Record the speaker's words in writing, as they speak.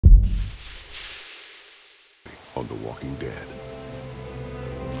on The Walking Dead.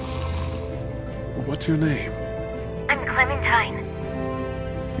 What's your name? I'm Clementine.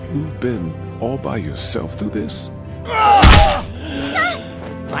 You've been all by yourself through this? I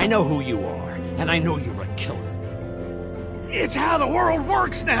know who you are, and I know you're a killer. It's how the world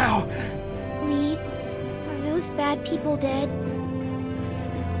works now! Lee, are those bad people dead?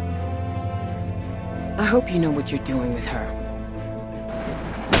 I hope you know what you're doing with her.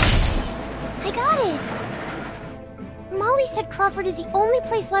 I got it! Molly said Crawford is the only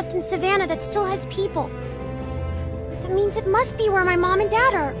place left in Savannah that still has people. That means it must be where my mom and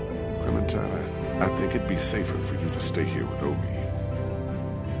dad are. Clementine, I think it'd be safer for you to stay here with Omi.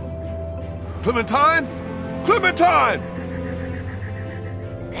 Clementine? Clementine!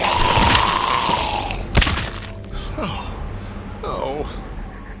 Oh.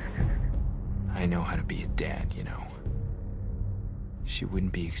 I know how to be a dad, you know. She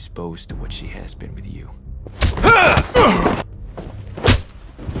wouldn't be exposed to what she has been with you.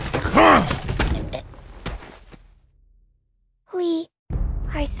 Lee,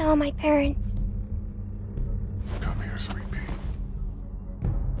 I saw my parents. Come here, sweet pea.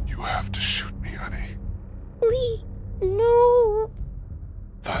 You have to shoot me, honey. Lee, no.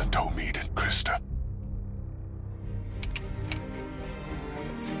 Find Omid and Krista.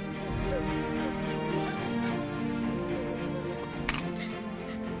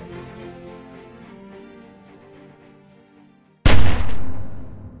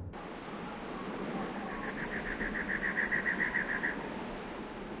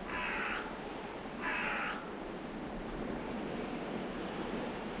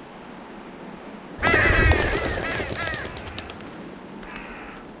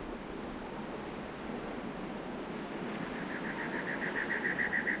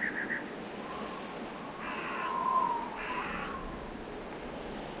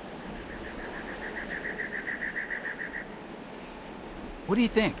 What do you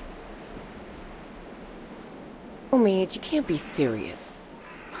think? Omid, you can't be serious.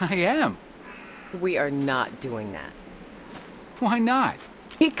 I am. We are not doing that. Why not?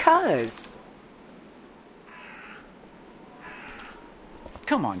 Because.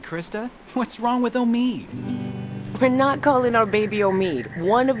 Come on, Krista. What's wrong with Omid? We're not calling our baby Omid.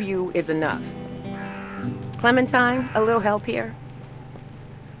 One of you is enough. Clementine, a little help here?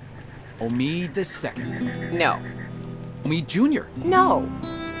 Omid the second. No. Omid Jr. No.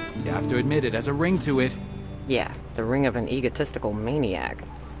 You have to admit it has a ring to it. Yeah, the ring of an egotistical maniac.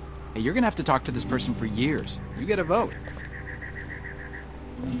 Hey, you're gonna have to talk to this person for years. You get a vote.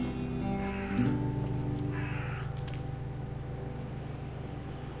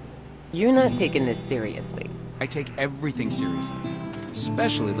 You're not taking this seriously. I take everything seriously,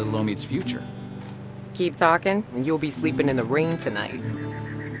 especially little Omid's future. Keep talking, and you'll be sleeping in the rain tonight.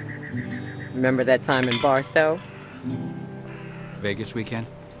 Remember that time in Barstow? Vegas weekend?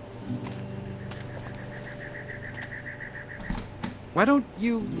 Why don't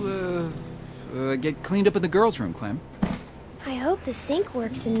you, get cleaned up in the girls' room, Clem? I hope the sink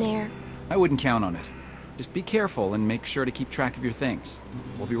works in there. I wouldn't count on it. Just be careful and make sure to keep track of your things.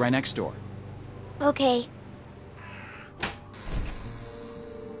 We'll be right next door. Okay.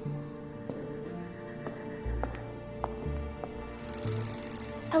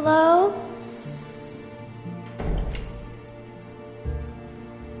 Hello?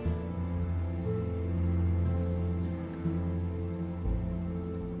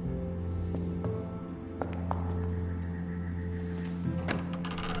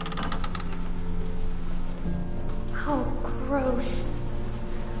 Oh, gross.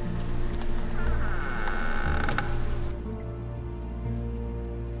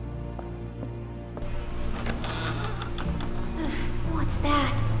 What's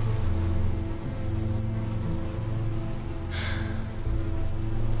that?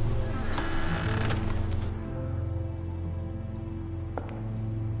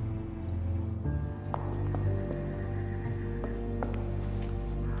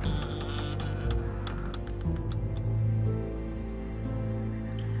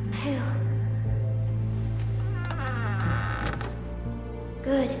 Phew.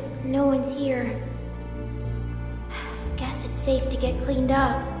 Good, no one's here. Guess it's safe to get cleaned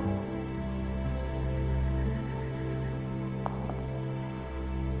up.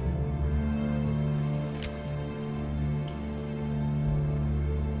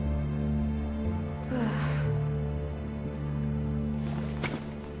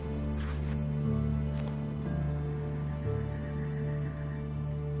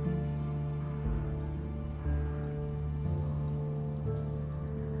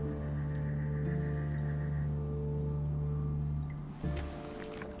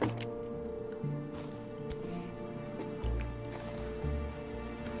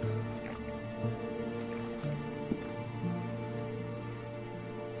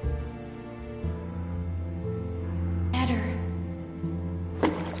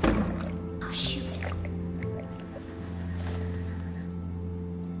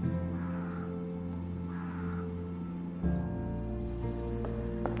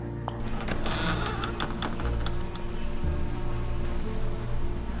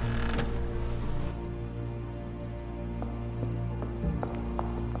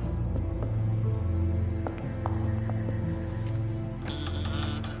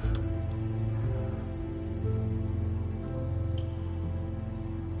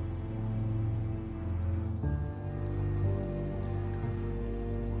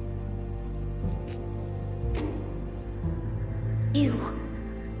 you.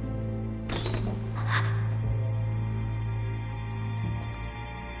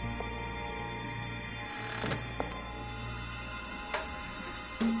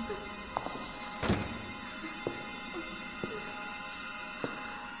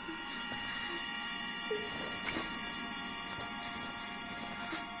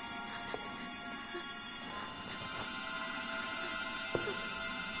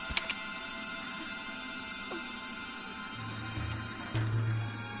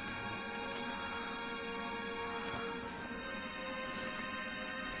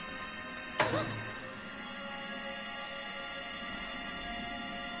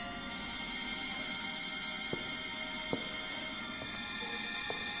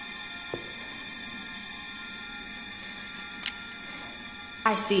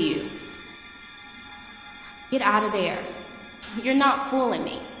 I see you. Get out of there. You're not fooling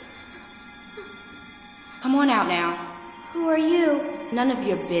me. Come on out now. Who are you? None of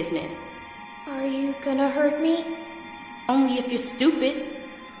your business. Are you gonna hurt me? Only if you're stupid.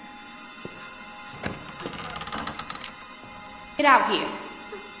 Get out here.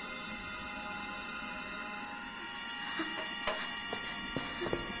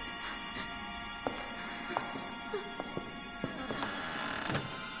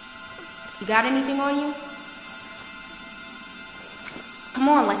 You got anything on you? Come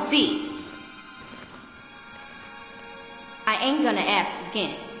on, let's see. I ain't gonna ask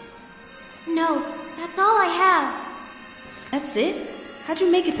again. No, that's all I have. That's it? How'd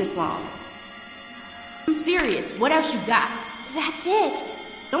you make it this long? I'm serious. What else you got? That's it.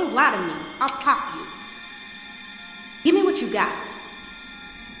 Don't lie to me. I'll pop you. Give me what you got.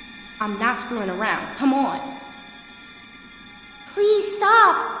 I'm not screwing around. Come on. Please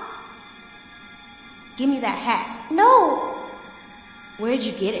stop. Give me that hat. No. Where'd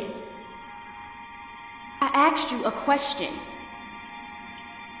you get it? I asked you a question.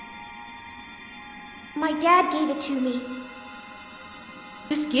 My dad gave it to me.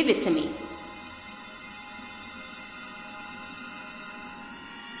 Just give it to me.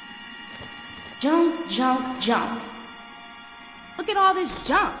 Junk, junk, junk. Look at all this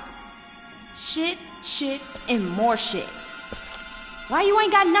junk. Shit, shit, and more shit. Why you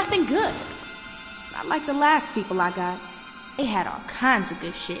ain't got nothing good? Not like the last people I got. They had all kinds of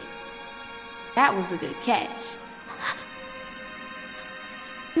good shit. That was a good catch.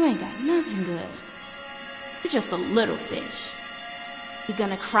 You ain't got nothing good. You're just a little fish. You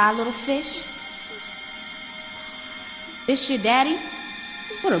gonna cry, little fish? This your daddy?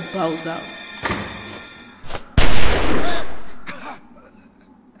 What a bozo.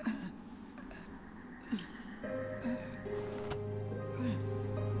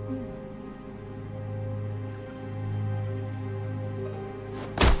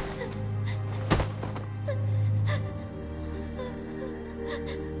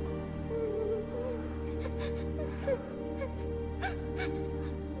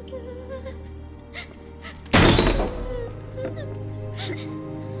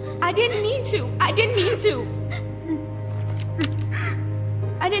 I didn't mean to. I didn't mean to.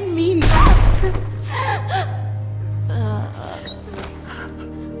 I didn't mean that.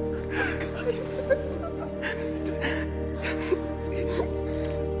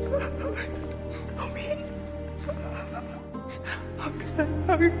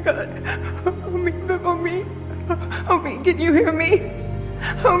 Homie, can you hear me?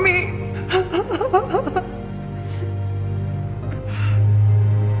 Homie.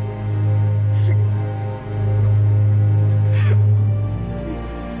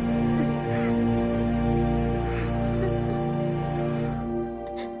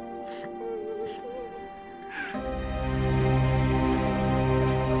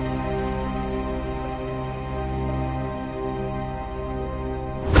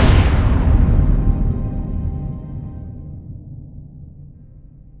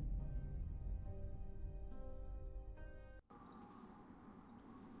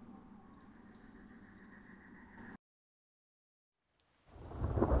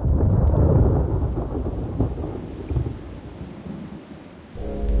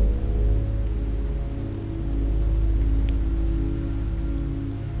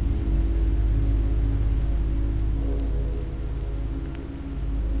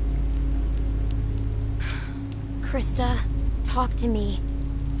 Krista, talk to me.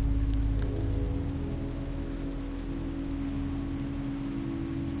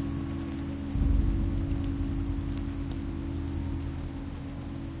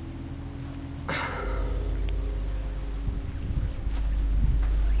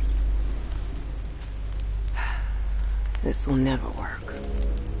 This will never work.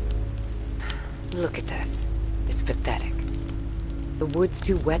 Look at this. It's pathetic. The wood's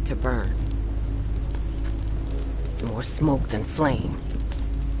too wet to burn. It's more smoke than flame.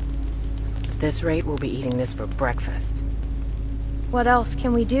 At this rate, we'll be eating this for breakfast. What else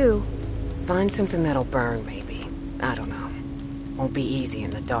can we do? Find something that'll burn, maybe. I don't know. Won't be easy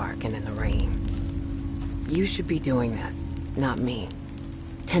in the dark and in the rain. You should be doing this, not me.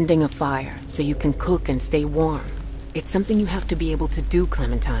 Tending a fire so you can cook and stay warm. It's something you have to be able to do,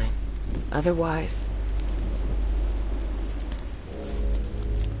 Clementine. Otherwise...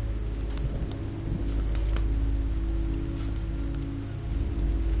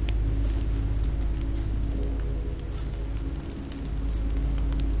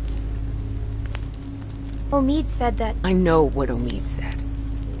 Omid said that... I know what Omid said.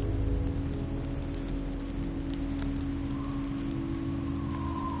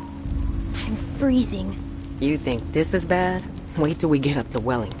 I'm freezing. You think this is bad? Wait till we get up to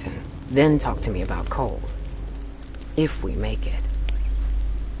Wellington. Then talk to me about cold. If we make it.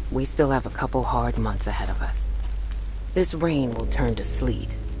 We still have a couple hard months ahead of us. This rain will turn to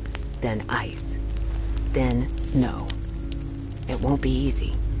sleet, then ice, then snow. It won't be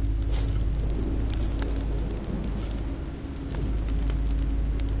easy.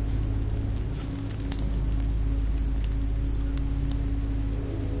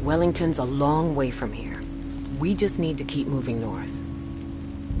 Wellington's a long way from here. We just need to keep moving north.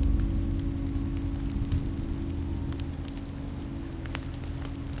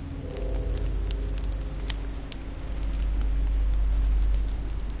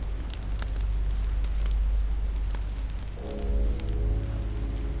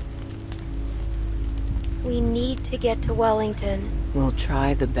 We need to get to Wellington. We'll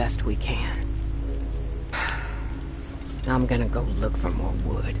try the best we can. I'm gonna go look for more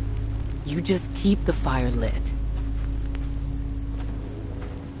wood. You just keep the fire lit.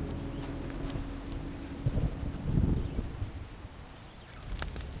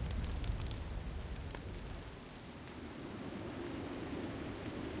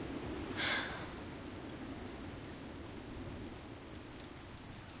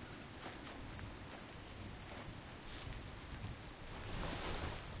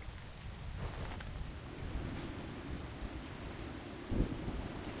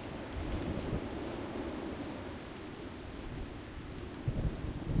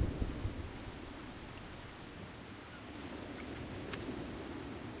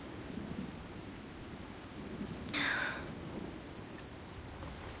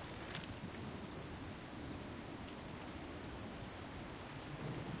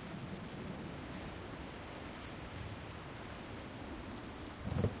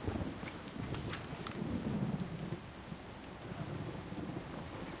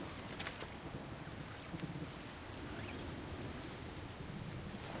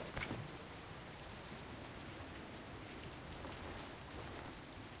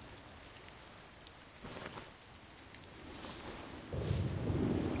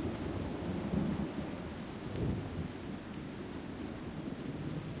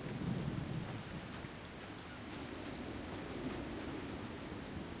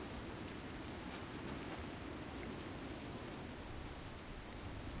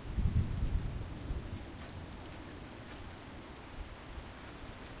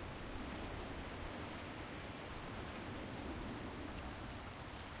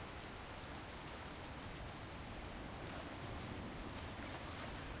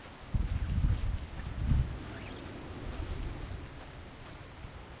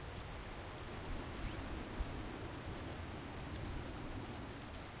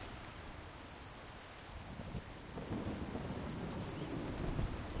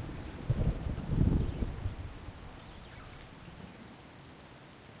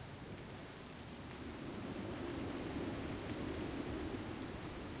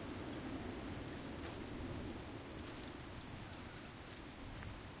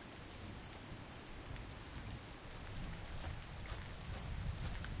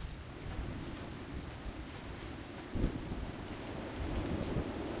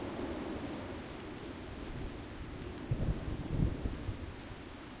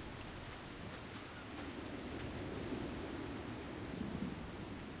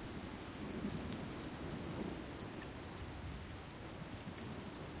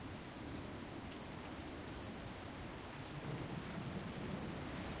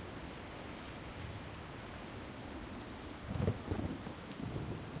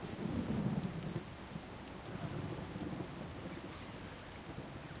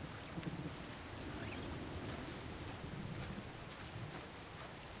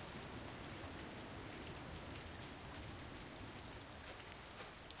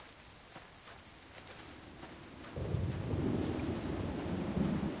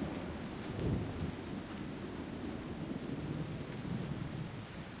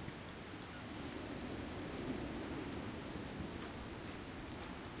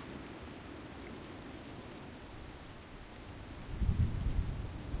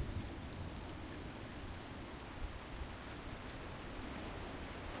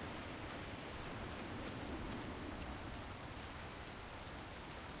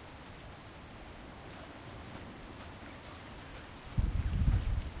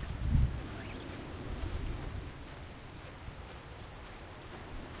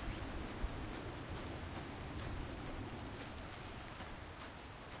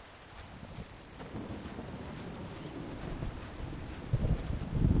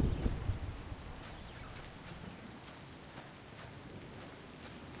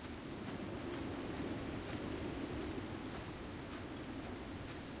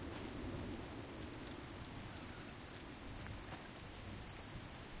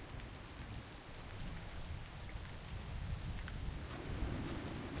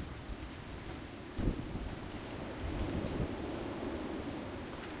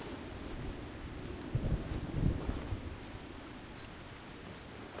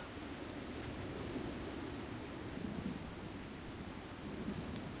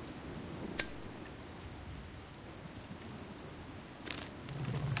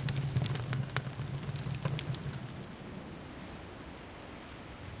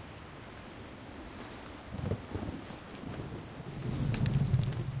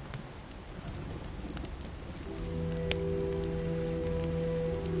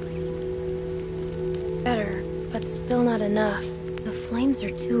 still not enough. The flames are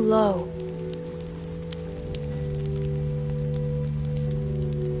too low.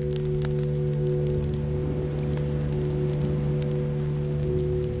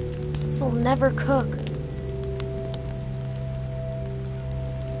 This'll never cook.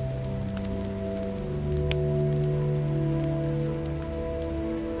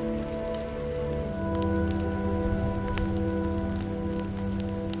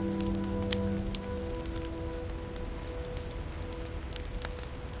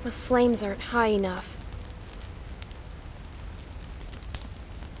 The flames aren't high enough.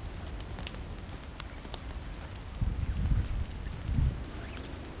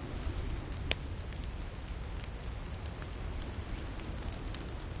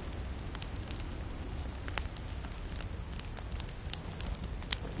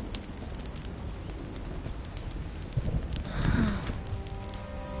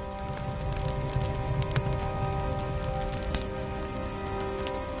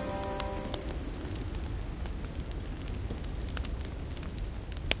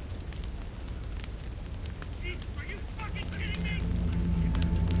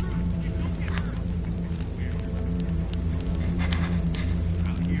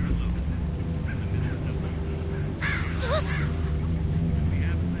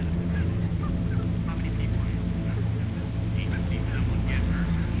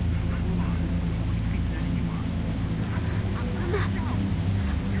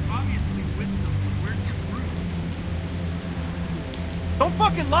 Don't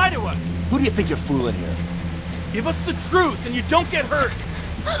fucking lie to us! Who do you think you're fooling here? Give us the truth and you don't get hurt!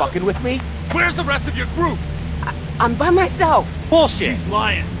 You fucking with me? Where's the rest of your group? I'm by myself. Bullshit! She's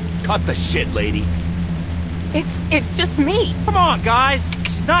lying. Cut the shit, lady. It's just me. Come on, guys!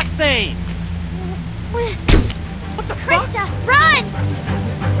 She's not sane! What the fuck? Krista, run!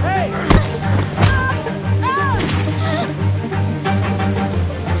 Hey!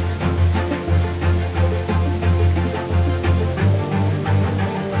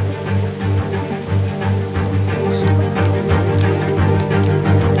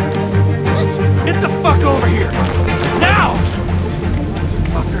 Get the fuck over here! Now!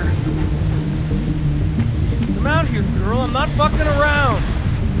 Fucker. Come out here, girl. I'm not fucking around.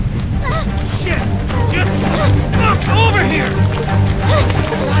 Shit! Just fuck over here!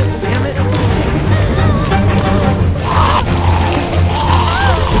 God damn it!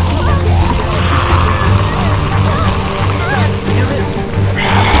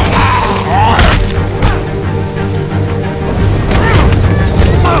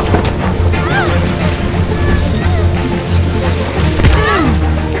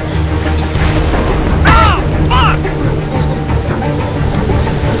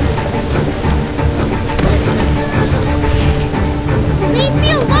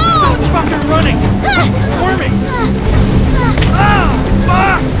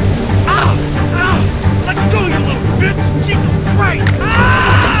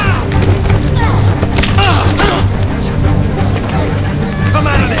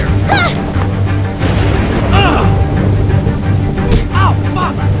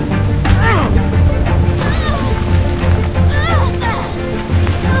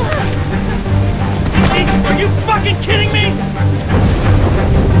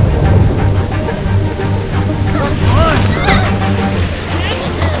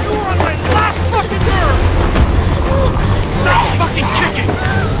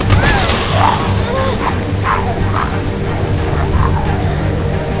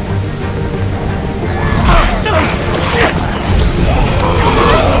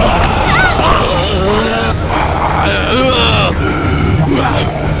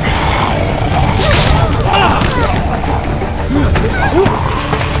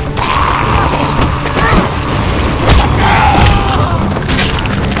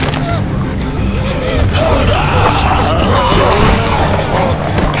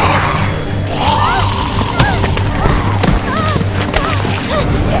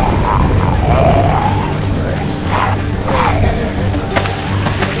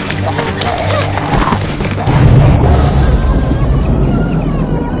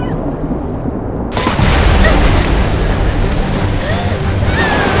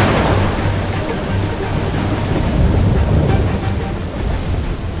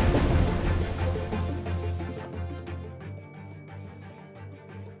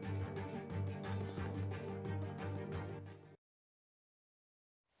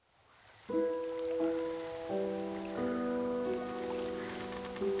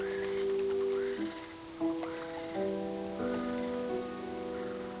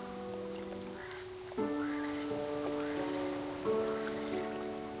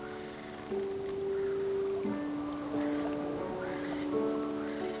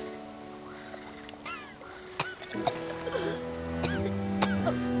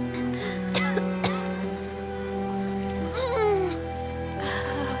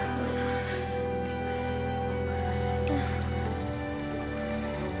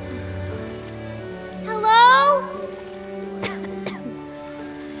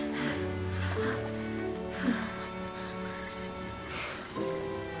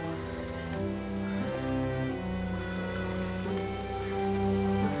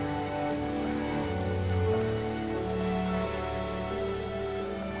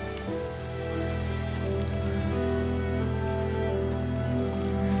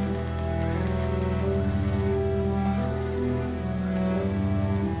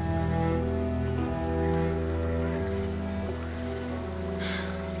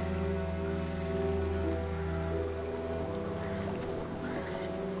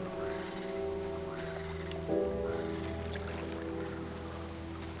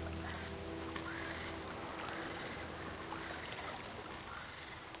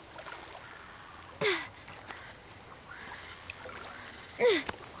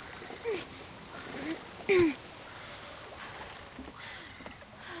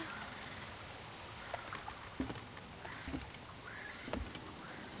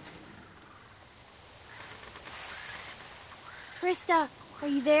 Krista, are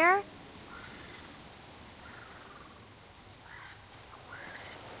you there?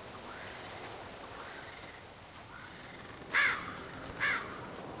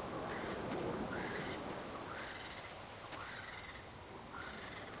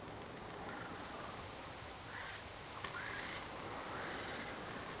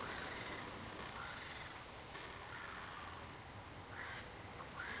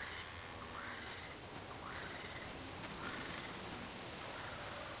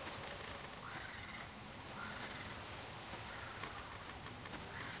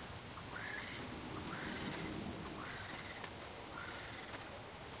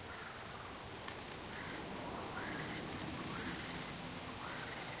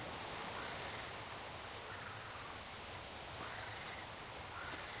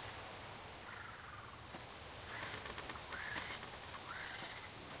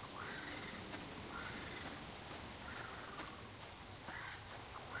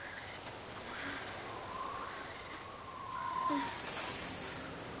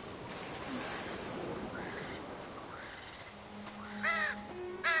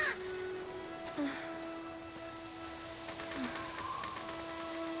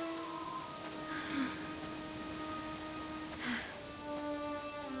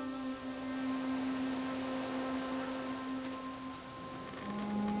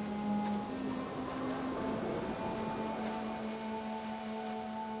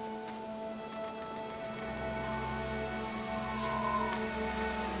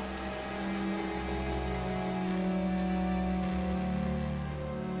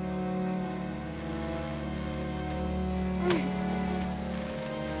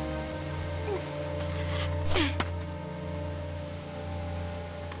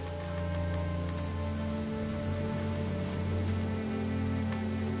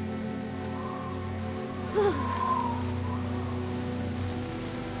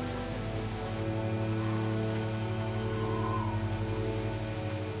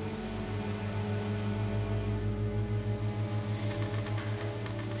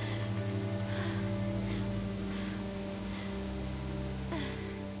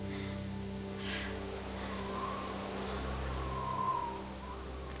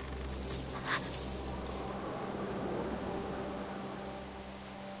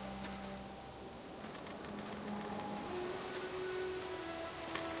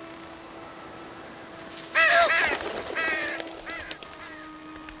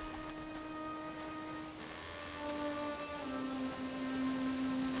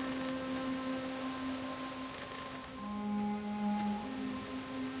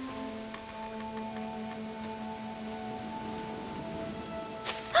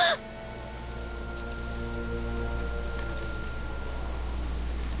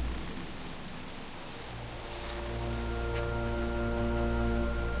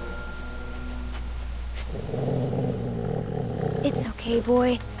 It's okay,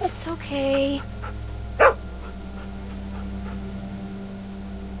 boy. It's okay.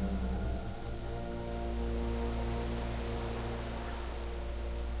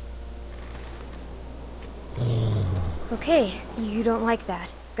 Okay, you don't like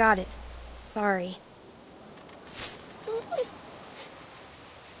that. Got it. Sorry.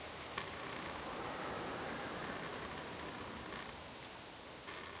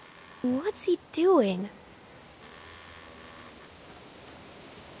 What's he doing?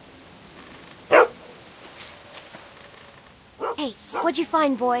 Hey, what'd you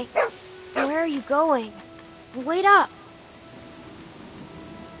find, boy? Where are you going? Wait up!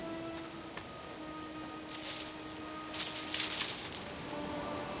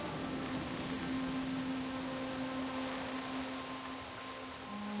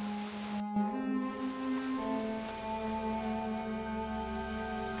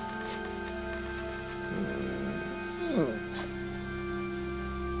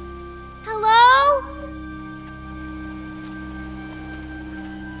 Hello?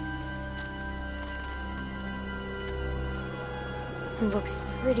 Looks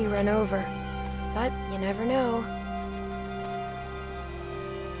pretty run over, but you never know.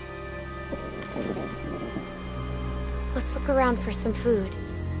 Let's look around for some food.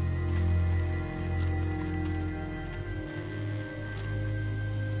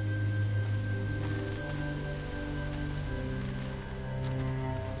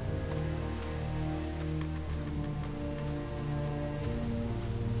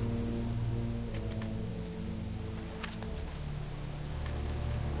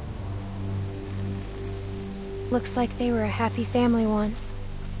 Looks like they were a happy family once.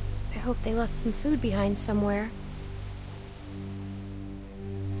 I hope they left some food behind somewhere.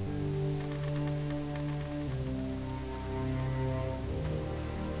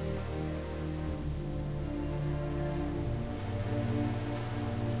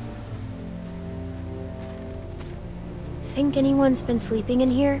 Think anyone's been sleeping in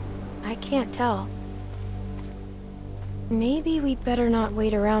here? I can't tell. Maybe we better not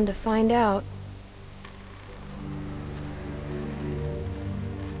wait around to find out.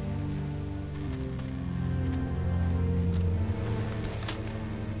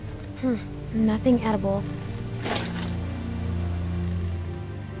 Nothing edible.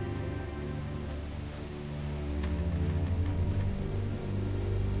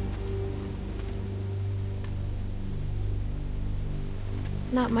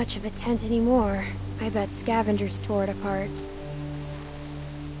 It's not much of a tent anymore. I bet scavengers tore it apart.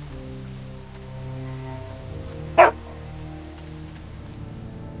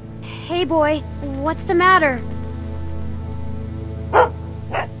 Hey boy, what's the matter?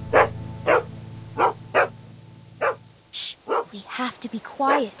 Shh, we have to be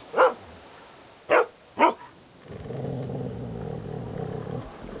quiet.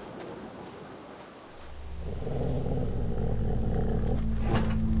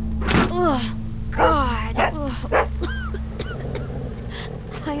 Oh, God. Ugh.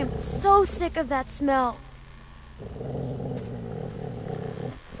 I am so sick of that smell.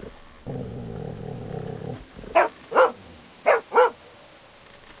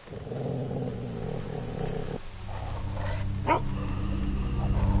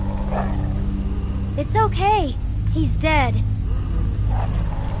 It's okay. He's dead.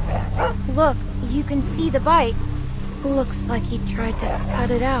 Look, you can see the bite. Looks like he tried to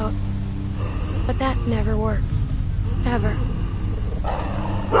cut it out. But that never works. Ever.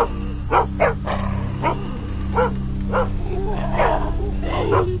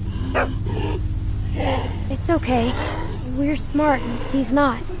 It's okay. We're smart, and he's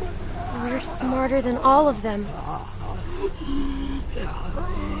not. We're smarter than all of them.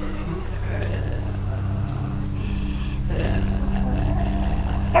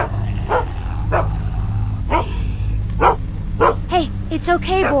 Hey, it's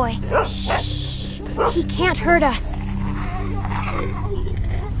okay, boy. Shh. He can't hurt us.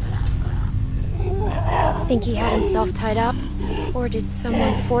 Think he had himself tied up? Or did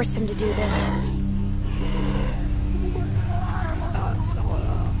someone force him to do this?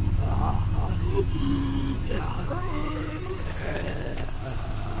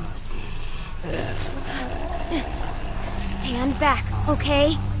 Stand back,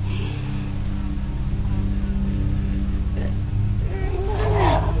 okay?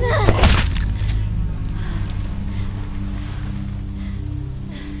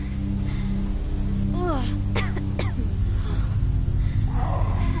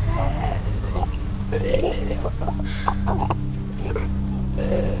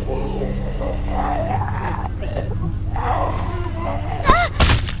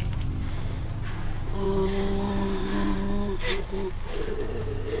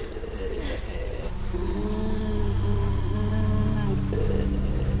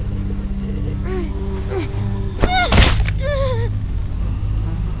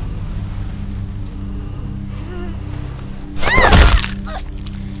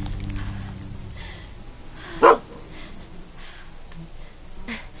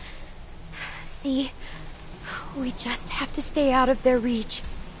 See, we just have to stay out of their reach.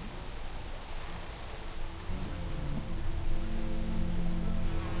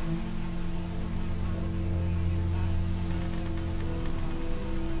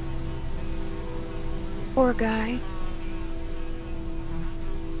 Poor guy.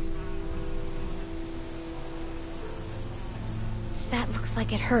 That looks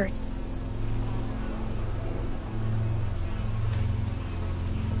like it hurt.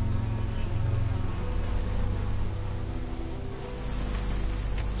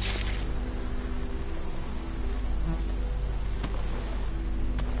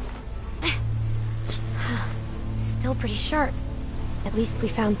 Still pretty sharp. At least we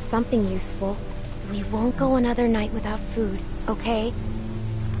found something useful. We won't go another night without food, okay?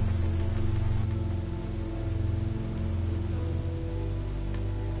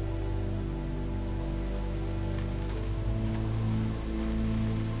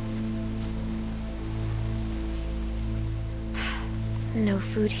 No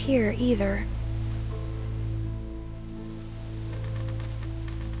food here either.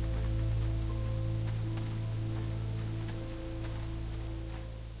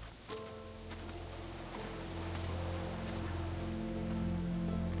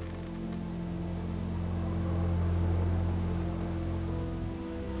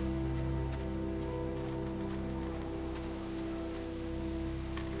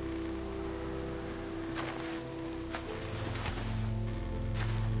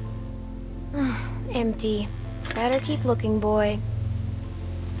 Empty. Better keep looking, boy.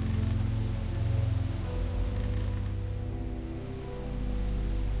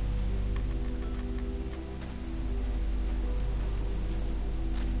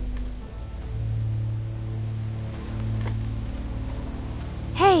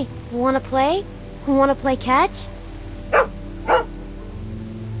 Wanna play? Wanna play catch?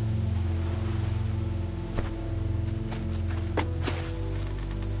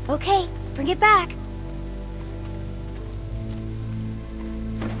 Okay, bring it back.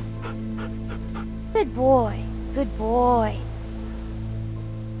 Good boy, good boy.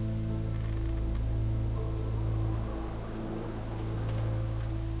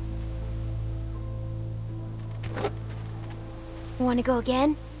 Wanna go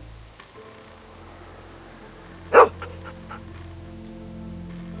again?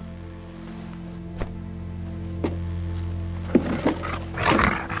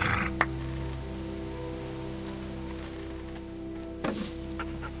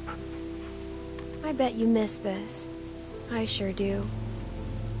 I bet you miss this. I sure do.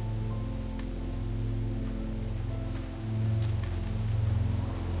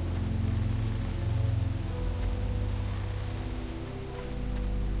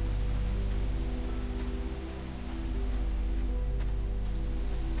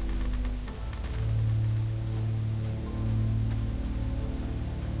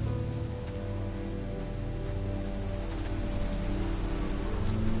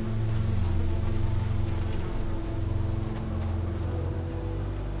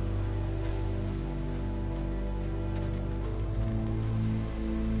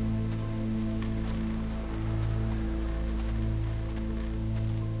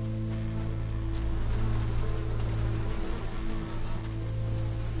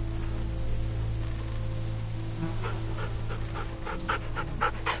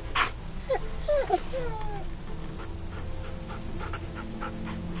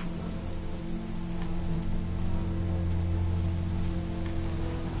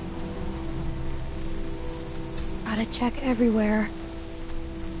 Gotta check everywhere.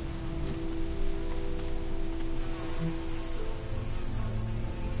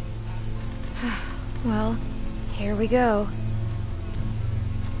 Well, here we go.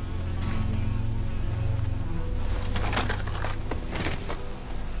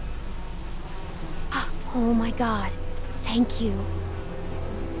 Oh my god, thank you.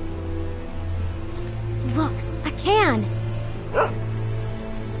 Look, a can!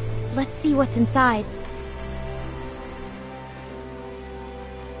 Let's see what's inside.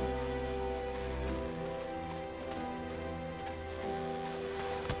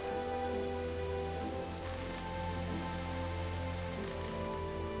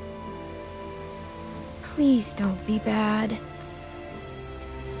 Please don't be bad.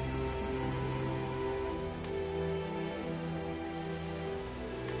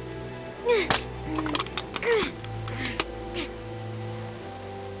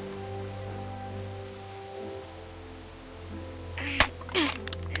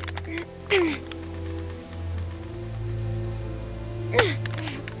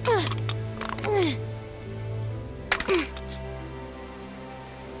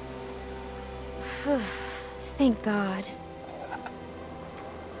 Thank God.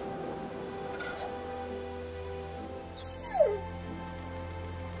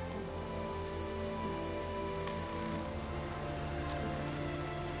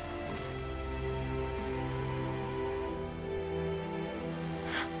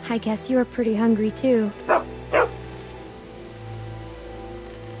 I guess you were pretty hungry too.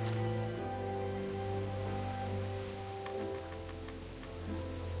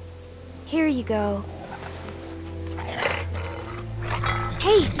 Here you go.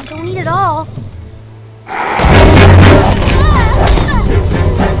 Hey, don't eat it all.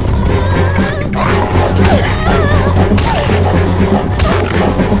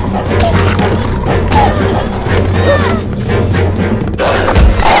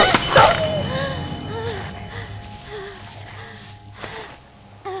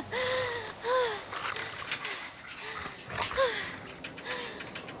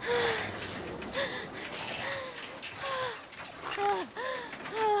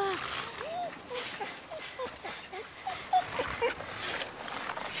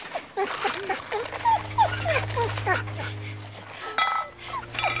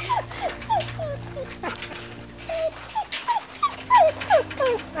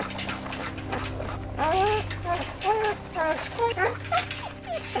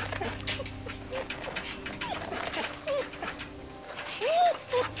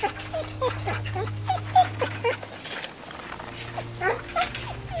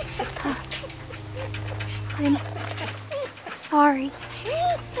 I'm sorry.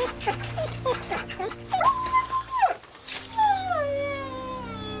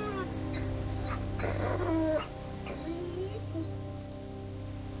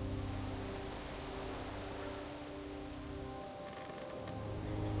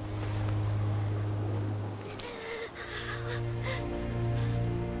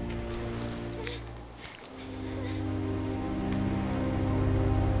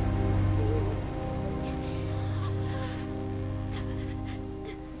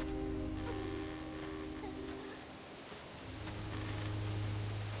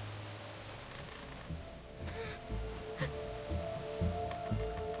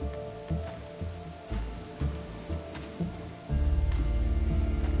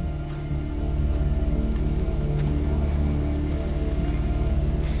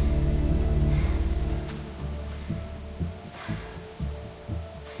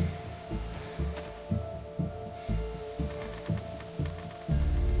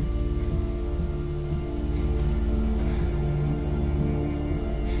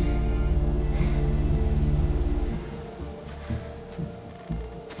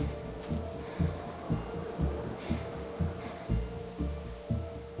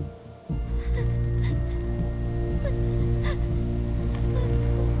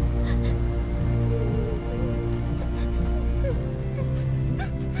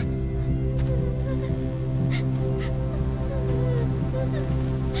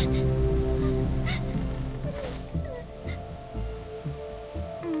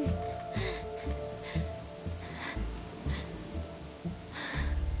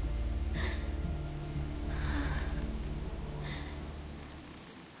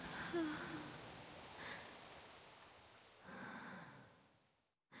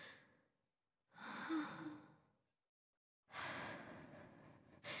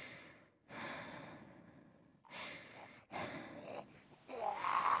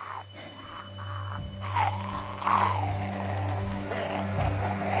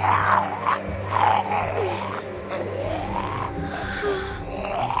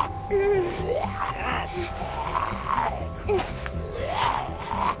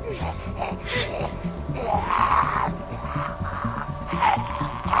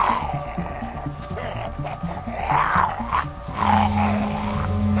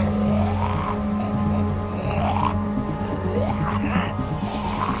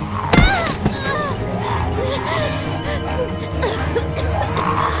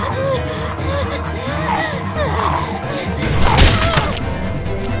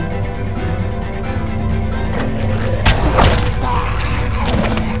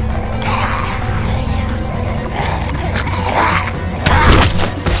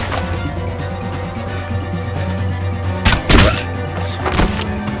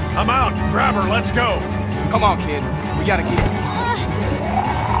 Whatever, let's go. Come on, kid. We gotta get.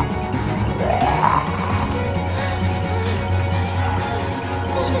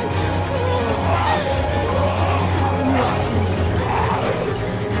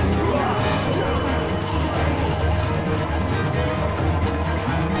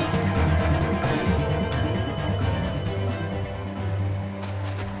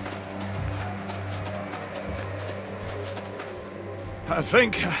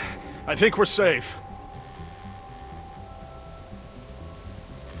 I think we're safe.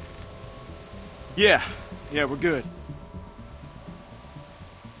 Yeah, we're good.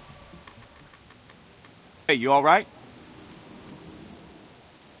 Hey, you all right?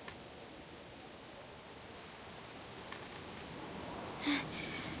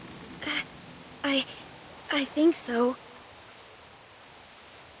 I think so.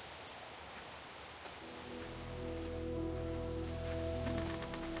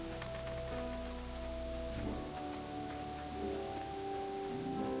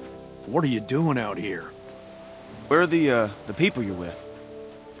 What are you doing out here? Where are the people you're with?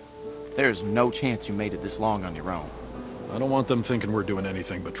 There's no chance you made it this long on your own. I don't want them thinking we're doing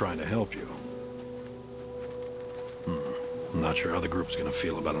anything but trying to help you. I'm not sure how the group's gonna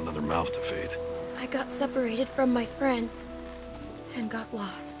feel about another mouth to feed. I got separated from my friend and got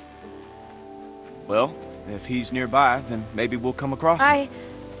lost. Well, if he's nearby, then maybe we'll come across him.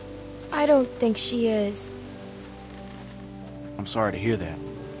 I don't think she is. I'm sorry to hear that.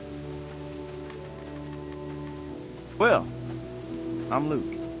 Well, I'm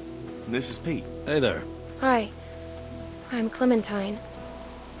Luke, and this is Pete. Hey there. Hi, I'm Clementine.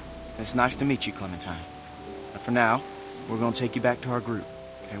 It's nice to meet you, Clementine. But for now, we're gonna take you back to our group.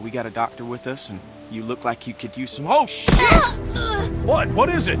 Okay, we got a doctor with us, and you look like you could use some— Oh, shit! What? What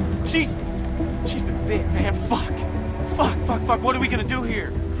is it? She's been bit, man. Fuck. What are we gonna do here?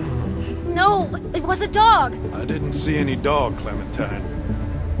 No, it was a dog. I didn't see any dog, Clementine.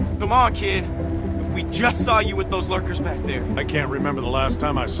 Come on, kid. We just saw you with those lurkers back there. I can't remember the last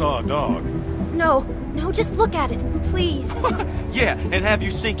time I saw a dog. No, just look at it, please. Yeah, and have you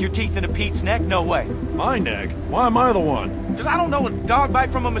sink your teeth into Pete's neck? No way. My neck? Why am I the one? Because I don't know a dog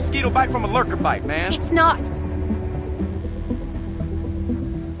bite from a mosquito bite from a lurker bite, man. It's not.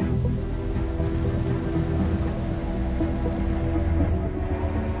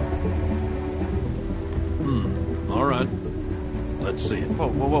 All right. Let's see it.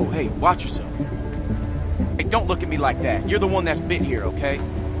 Whoa, hey, watch yourself. Hey, don't look at me like that. You're the one that's bit here, okay?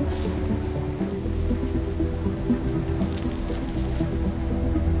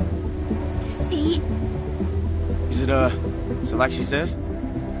 See? Is it like she says?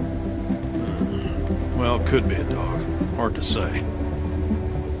 Well, could be a dog. Hard to say.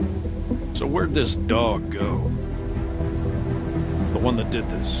 So where'd this dog go? The one that did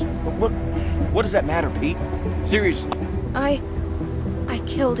this. What does that matter, Pete? Seriously. I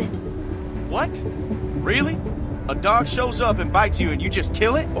killed it. What? Really? A dog shows up and bites you and you just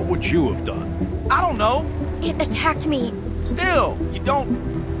kill it? What would you have done? I don't know. It attacked me. Still, you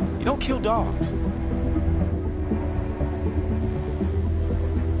don't kill dogs.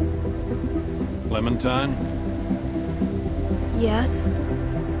 Clementine, Yes?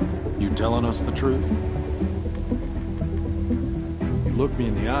 you telling us the truth? You look me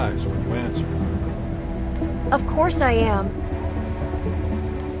in the eyes when you answer. Of course I am.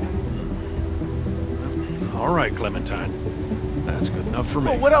 All right, Clementine. That's good enough for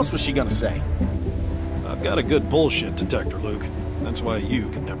me. Well, what else was she gonna say? I've got a good bullshit detector, Luke. That's why you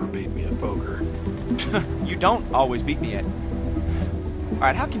can never beat me at poker. You don't always beat me at. All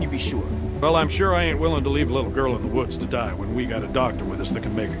right, how can you be sure? Well, I'm sure I ain't willing to leave a little girl in the woods to die when we got a doctor with us that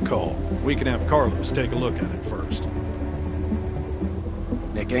can make a call. We can have Carlos take a look at it first.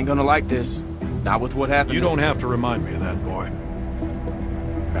 Nick ain't gonna like this. Not with what happened. You don't have to remind me of that, boy.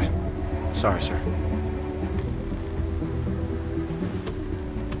 Right. Sorry, sir.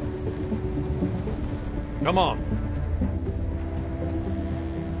 Come on.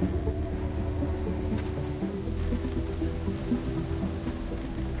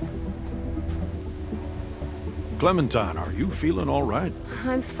 Clementine, are you feeling all right?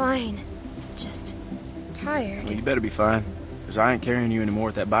 I'm fine. Just tired. Well, you better be fine, because I ain't carrying you anymore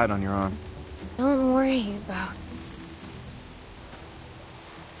with that bite on your arm. Don't worry about.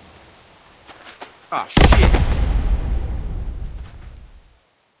 Ah, shit!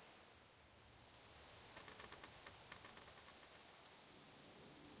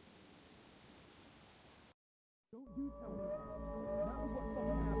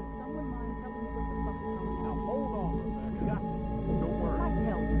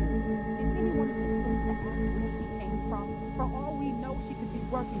 For all we know, she could be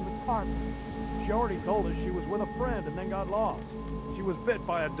working with Carlos. She already told us she was with a friend and then got lost. She was bit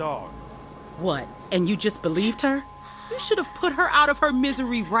by a dog. What, and you just believed her? You should have put her out of her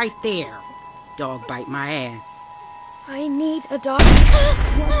misery right there. Dog bite my ass. I need a doctor.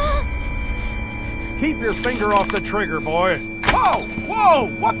 Keep your finger off the trigger, boy. Whoa!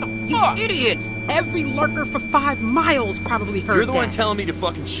 Whoa! What the fuck? You idiot! Every lurker for 5 miles probably heard You're the that. one telling me to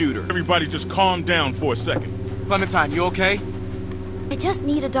fucking shoot her. Everybody just calm down for a second. Clementine, you okay? I just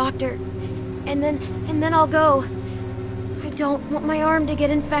need a doctor. And then I'll go. I don't want my arm to get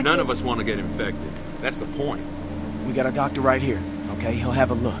infected. None of us want to get infected. That's the point. We got a doctor right here, okay? He'll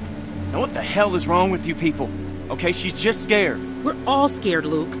have a look. Now what the hell is wrong with you people? Okay, she's just scared. We're all scared,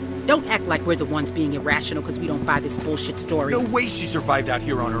 Luke. Don't act like we're the ones being irrational because we don't buy this bullshit story. No way she survived out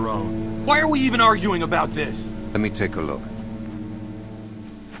here on her own. Why are we even arguing about this? Let me take a look.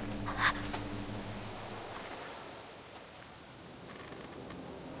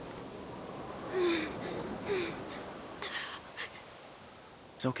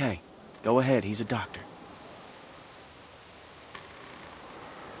 It's okay. Go ahead, he's a doctor.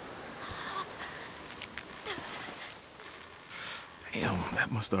 Damn,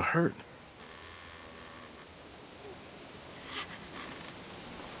 that must have hurt.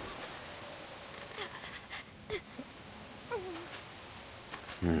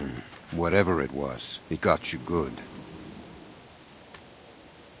 Whatever it was, it got you good.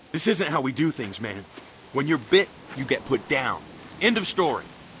 This isn't how we do things, man. When you're bit, you get put down. End of story.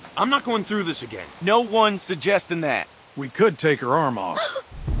 I'm not going through this again. No one's suggesting that. We could take her arm off.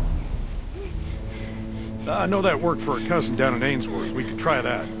 I know that worked for a cousin down in Ainsworth. We could try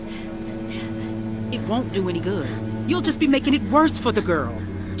that. It won't do any good. You'll just be making it worse for the girl.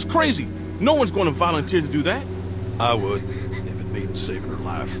 It's crazy. No one's going to volunteer to do that. I would, if it means saving her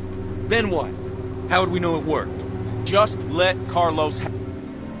life. Then what? How would we know it worked? Just let Carlos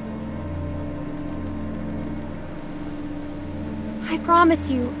I promise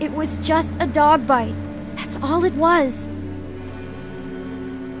you, it was just a dog bite. That's all it was.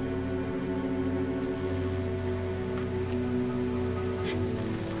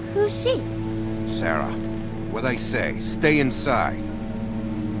 Who's she? Sarah, what I say, stay inside.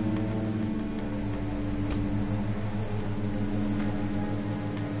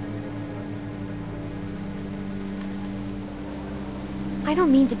 I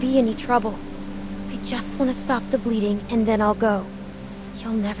don't mean to be any trouble. I just want to stop the bleeding, and then I'll go.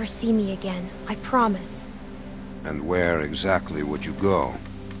 You'll never see me again, I promise. And where exactly would you go?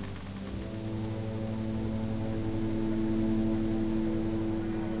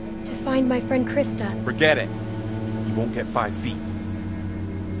 To find my friend Krista. Forget it. You won't get 5 feet.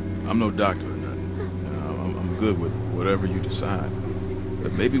 I'm no doctor or nothing. I'm good with whatever you decide.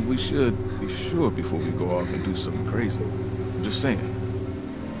 But maybe we should be sure before we go off and do something crazy. I'm just saying.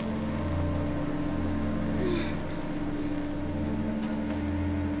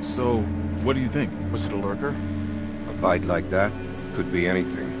 So, what do you think? Was it a lurker? A bite like that could be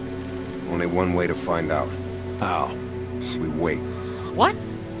anything. Only one way to find out. How? We wait. What?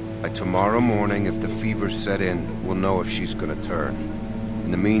 By tomorrow morning, if the fever set in, we'll know if she's gonna turn.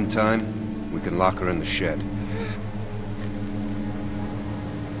 In the meantime, we can lock her in the shed.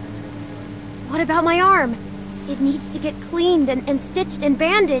 What about my arm? It needs to get cleaned and stitched and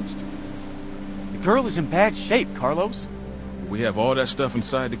bandaged. The girl is in bad shape, Carlos. We have all that stuff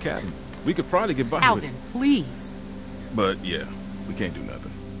inside the cabin. We could probably get by with Alvin, it. please. But yeah, we can't do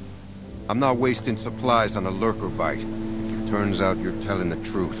nothing. I'm not wasting supplies on a lurker bite. If it turns out you're telling the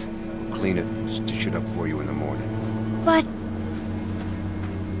truth, we'll clean it and stitch it up for you in the morning. But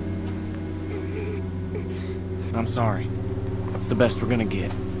I'm sorry. That's the best we're gonna get.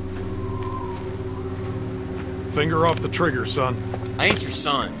 Finger off the trigger, son. I ain't your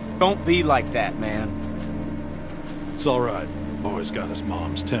son. Don't be like that, man. It's all right. Boy's got his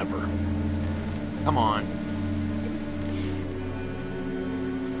mom's temper. Come on.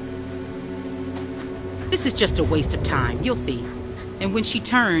 This is just a waste of time, you'll see. And when she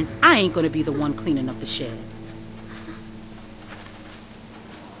turns, I ain't gonna be the one cleaning up the shed.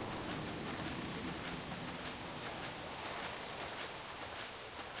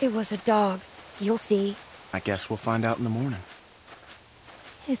 it was a dog. You'll see. I guess we'll find out in the morning.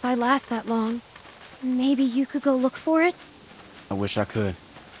 If I last that long, maybe you could go look for it? I wish I could.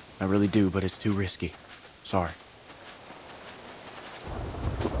 I really do, but it's too risky. Sorry.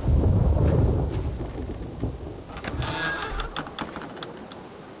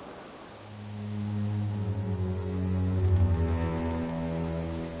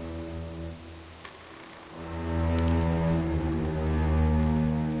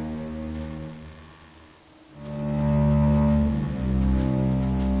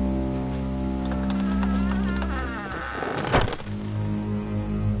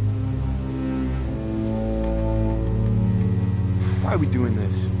 Why are we doing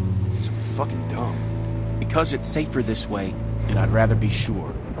this? It's so fucking dumb. Because it's safer this way, and I'd rather be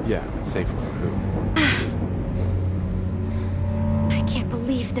sure. Yeah, but safer for who? I can't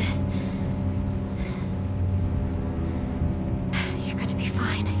believe this. You're gonna be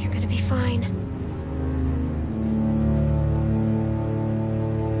fine. You're gonna be fine.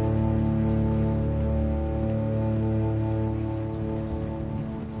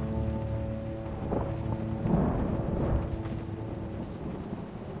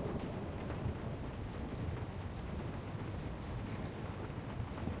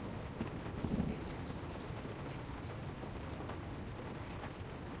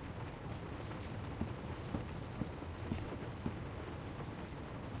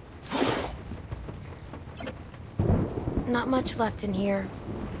 Not much left in here.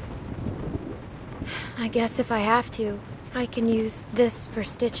 I guess if I have to, I can use this for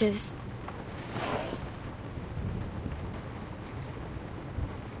stitches.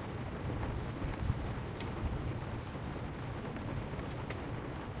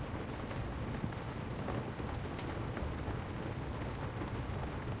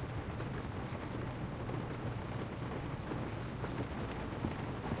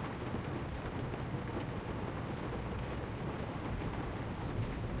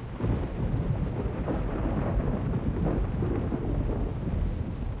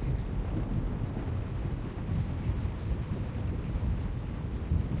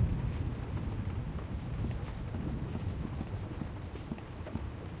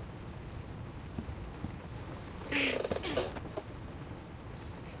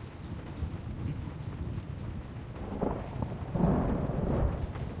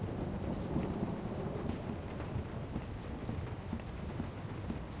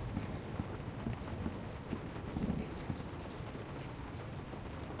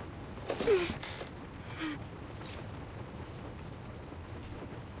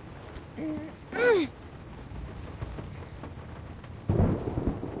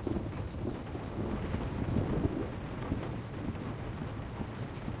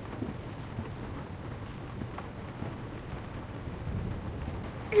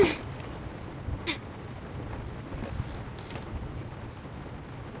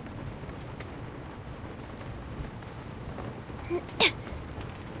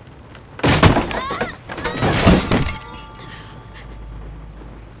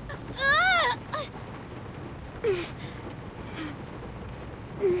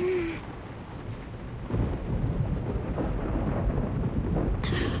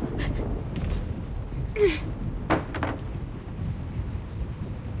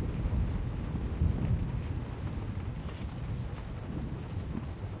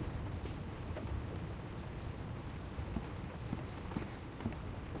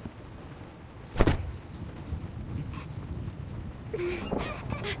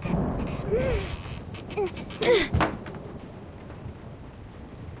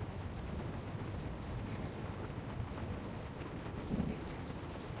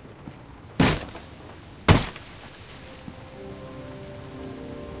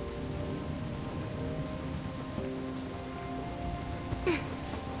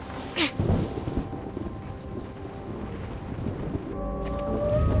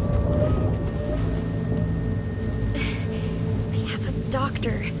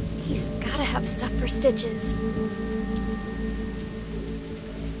 Doctor. He's gotta have stuff for stitches.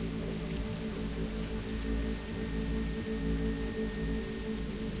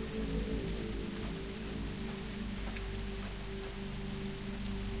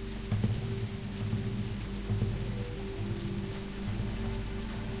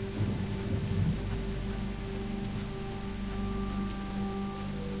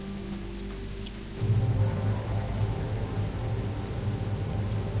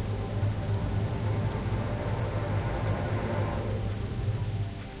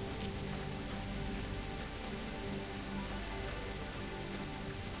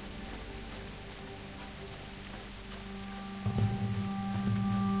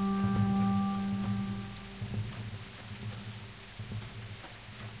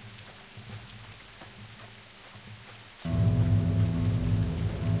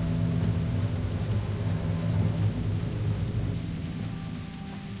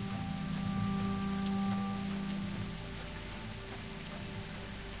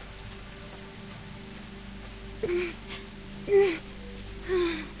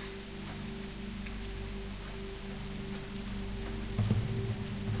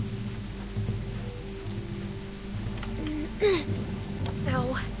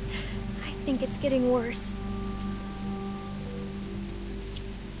 Ow. I think it's getting worse.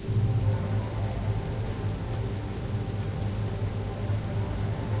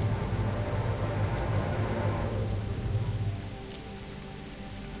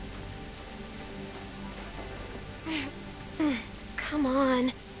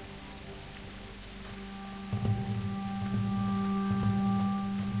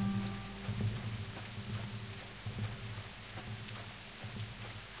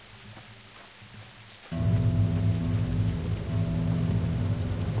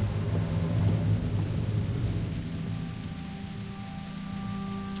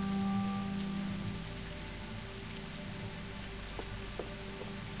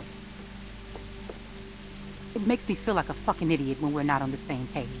 It makes me feel like a fucking idiot when we're not on the same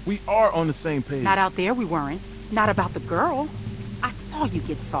page. We are on the same page. Not out there, we weren't. Not about the girl. I saw you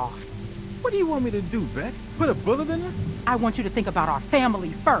get soft. What do you want me to do, Beck? Put a bullet in her? I want you to think about our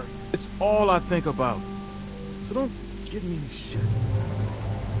family first. It's all I think about. So don't give me any shit.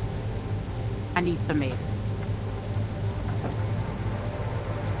 I need some air.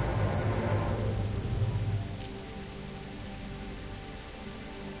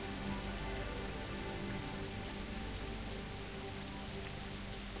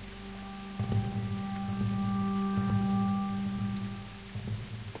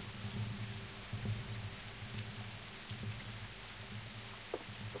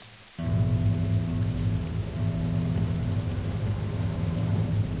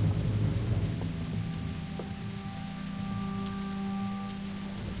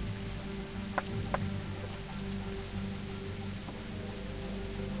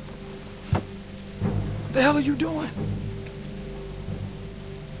 What the hell are you doing?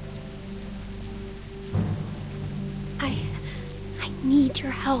 I need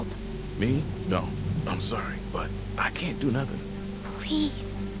your help. Me? No. I'm sorry, but I can't do nothing. Please,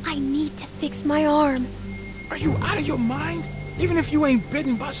 I need to fix my arm. Are you out of your mind? Even if you ain't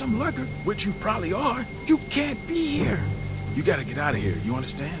bitten by some lurker, which you probably are, you can't be here. You gotta get out of here, you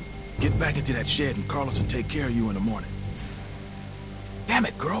understand? Get back into that shed and Carlos will take care of you in the morning. Damn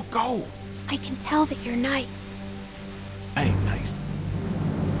it, girl, go! I can tell that you're nice. I ain't nice.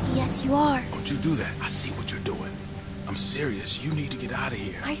 Yes, you are. Don't you do that. I see what you're doing. I'm serious. You need to get out of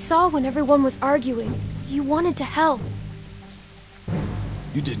here. I saw when everyone was arguing. You wanted to help.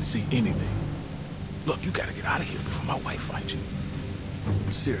 You didn't see anything. Look, you gotta get out of here before my wife finds you.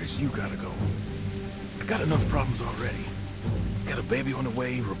 I'm serious. You gotta go. I got enough problems already. Got a baby on the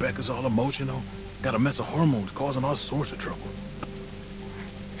way. Rebecca's all emotional. Got a mess of hormones causing all sorts of trouble.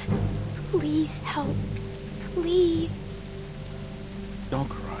 Please help. Please. Don't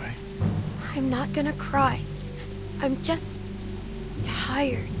cry. I'm not gonna cry. I'm just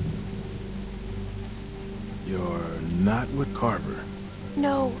tired. You're not with Carver.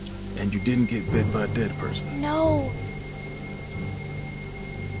 No. And you didn't get bit by a dead person. No.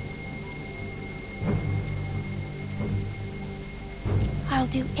 I'll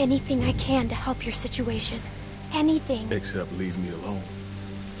do anything I can to help your situation. Anything. Except leave me alone.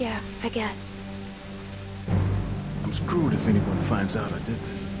 Yeah, I guess. I'm screwed if anyone finds out I did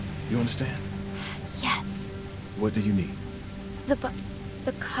this. You understand? Yes. What do you need?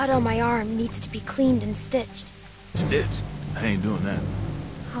 The cut on my arm needs to be cleaned and stitched. Stitched? I ain't doing that.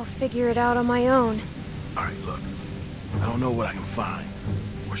 I'll figure it out on my own. Alright, look. I don't know what I can find.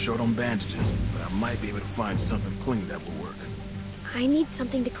 We're short on bandages, but I might be able to find something clean that will work. I need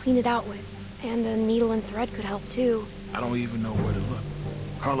something to clean it out with. And a needle and thread could help too. I don't even know where to look.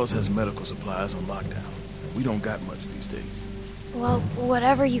 Carlos has medical supplies on lockdown. We don't got much these days. Well,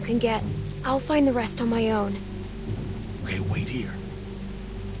 whatever you can get. I'll find the rest on my own. Okay, wait here.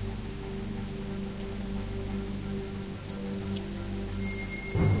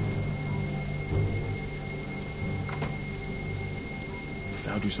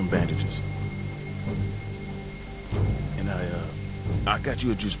 Found you some bandages. And I got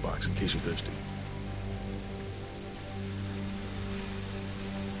you a juice box in case you're thirsty.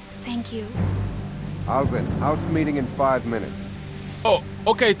 Thank you. Alvin, house meeting in 5 minutes. Oh,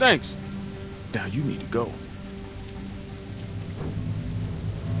 okay, thanks. Now you need to go.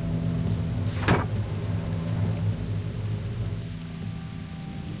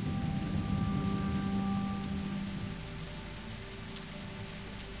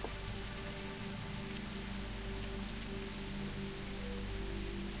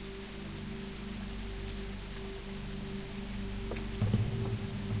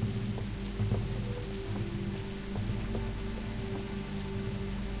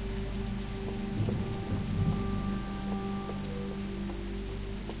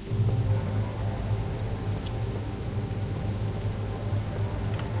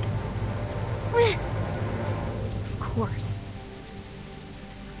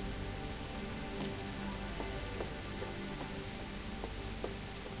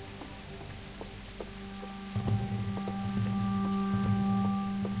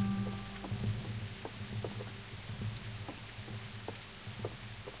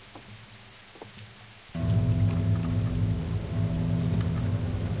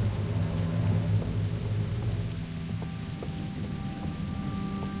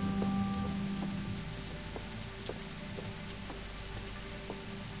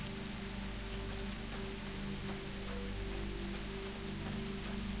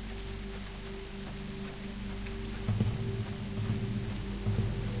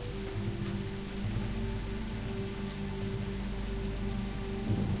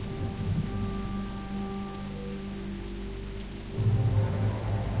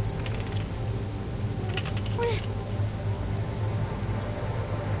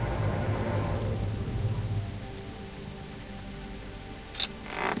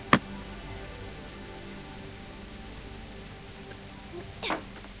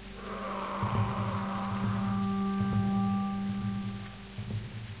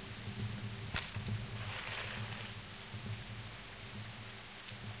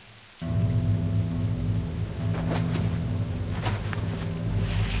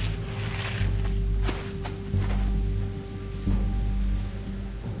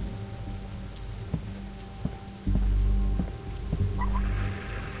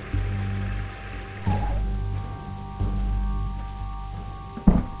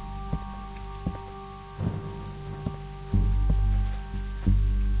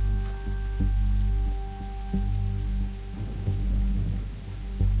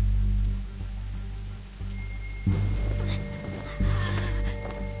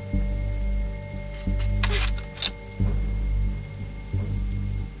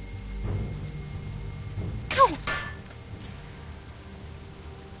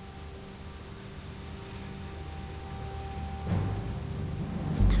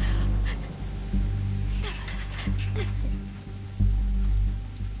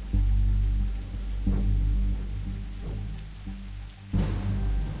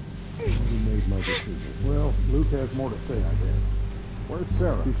 has more to say, I guess. Where's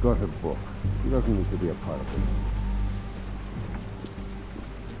Sarah? She's got her book. She doesn't need to be a part of it.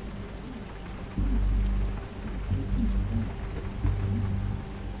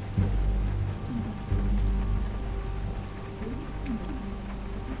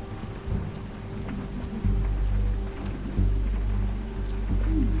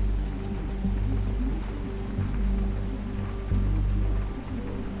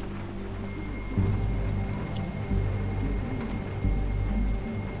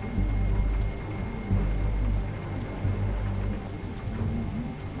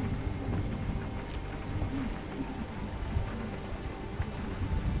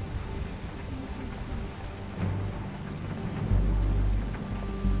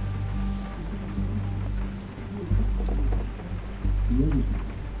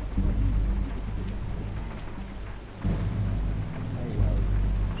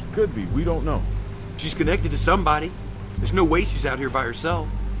 Could be. We don't know. She's connected to somebody. There's no way she's out here by herself.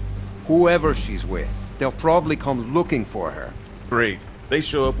 Whoever she's with, they'll probably come looking for her. Great. They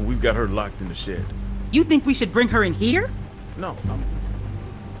show up and we've got her locked in the shed. You think we should bring her in here? No,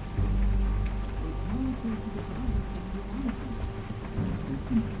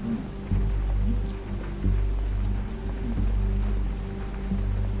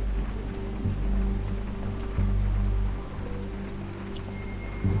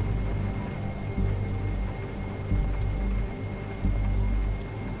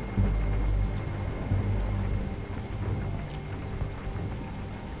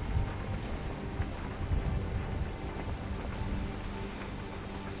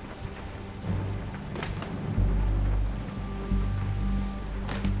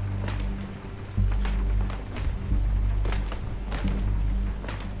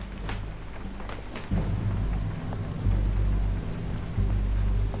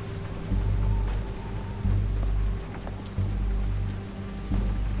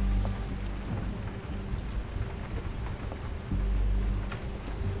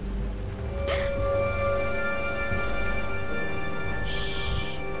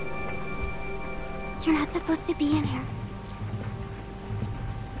 You're not supposed to be in here.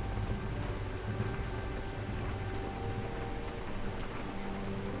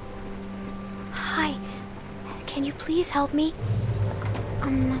 Hi. Can you please help me?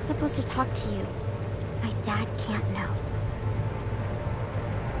 I'm not supposed to talk to you. My dad can't know.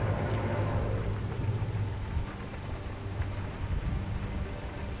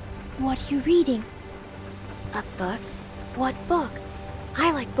 What are you reading? A book? What book?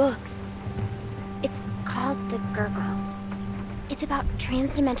 I like books. It's called The Gurgles. It's about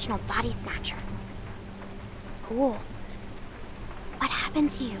trans-dimensional body snatchers. Cool. What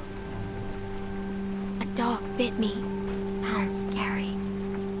happened to you? A dog bit me. Sounds scary.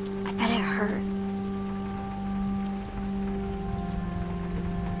 I bet it hurts.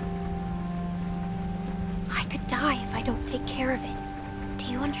 I could die if I don't take care of it. Do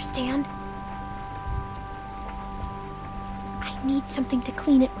you understand? I need something to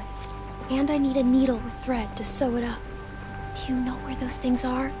clean it with. And I need a needle with thread to sew it up. Do you know where those things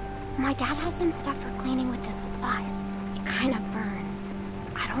are? My dad has some stuff for cleaning with the supplies. It kind of burns.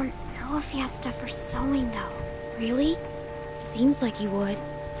 I don't know if he has stuff for sewing, though. Really? Seems like he would.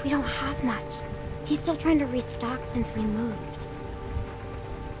 We don't have much. He's still trying to restock since we moved.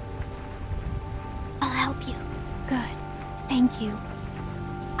 I'll help you. Good. Thank you.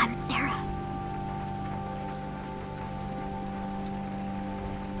 I'm Sarah.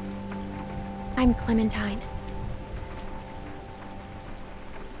 I'm Clementine.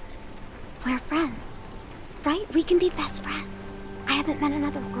 We're friends, right? We can be best friends. I haven't met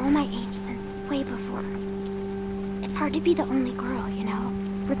another girl my age since way before. It's hard to be the only girl, you know?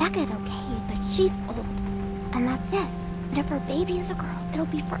 Rebecca's okay, but she's old. And that's it. But if her baby is a girl, it'll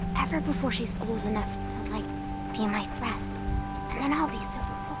be forever before she's old enough to, like, be my friend. And then I'll be super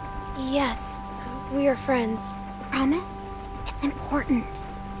old. Yes, we are friends. Promise? It's important.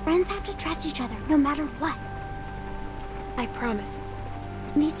 Friends have to trust each other, no matter what. I promise.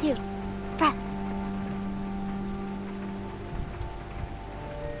 Me too. Friends.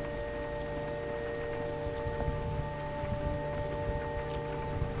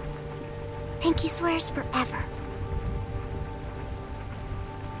 Pinky swears forever.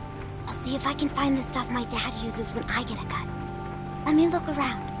 I'll see if I can find the stuff my dad uses when I get a cut. Let me look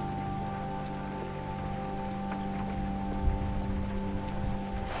around.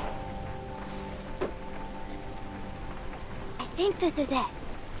 I think this is it.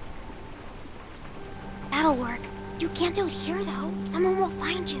 That'll work. You can't do it here, though. Someone will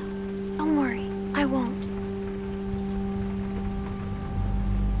find you. Don't worry, I won't.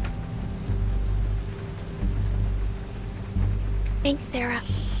 Thanks, Sarah.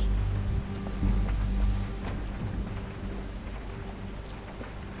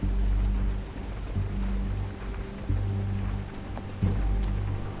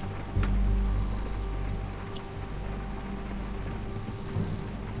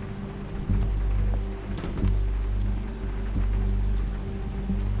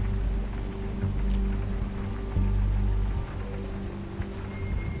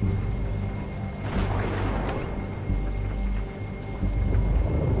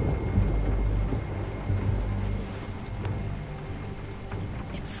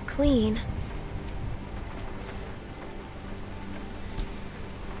 Clean.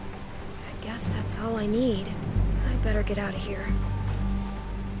 I guess that's all I need. I better get out of here.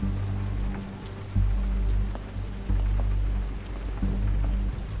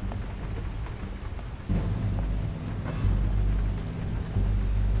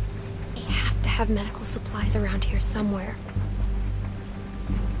 They have to have medical supplies around here somewhere.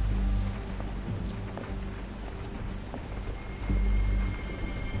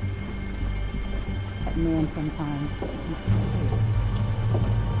 Man sometimes.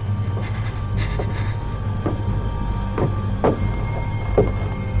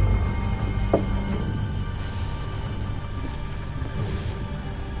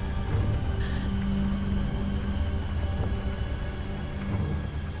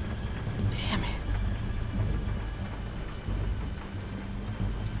 Damn it.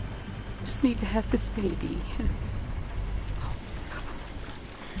 Just need to have this baby.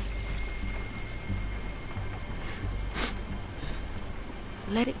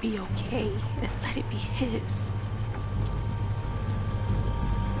 Let it be okay, and let it be his.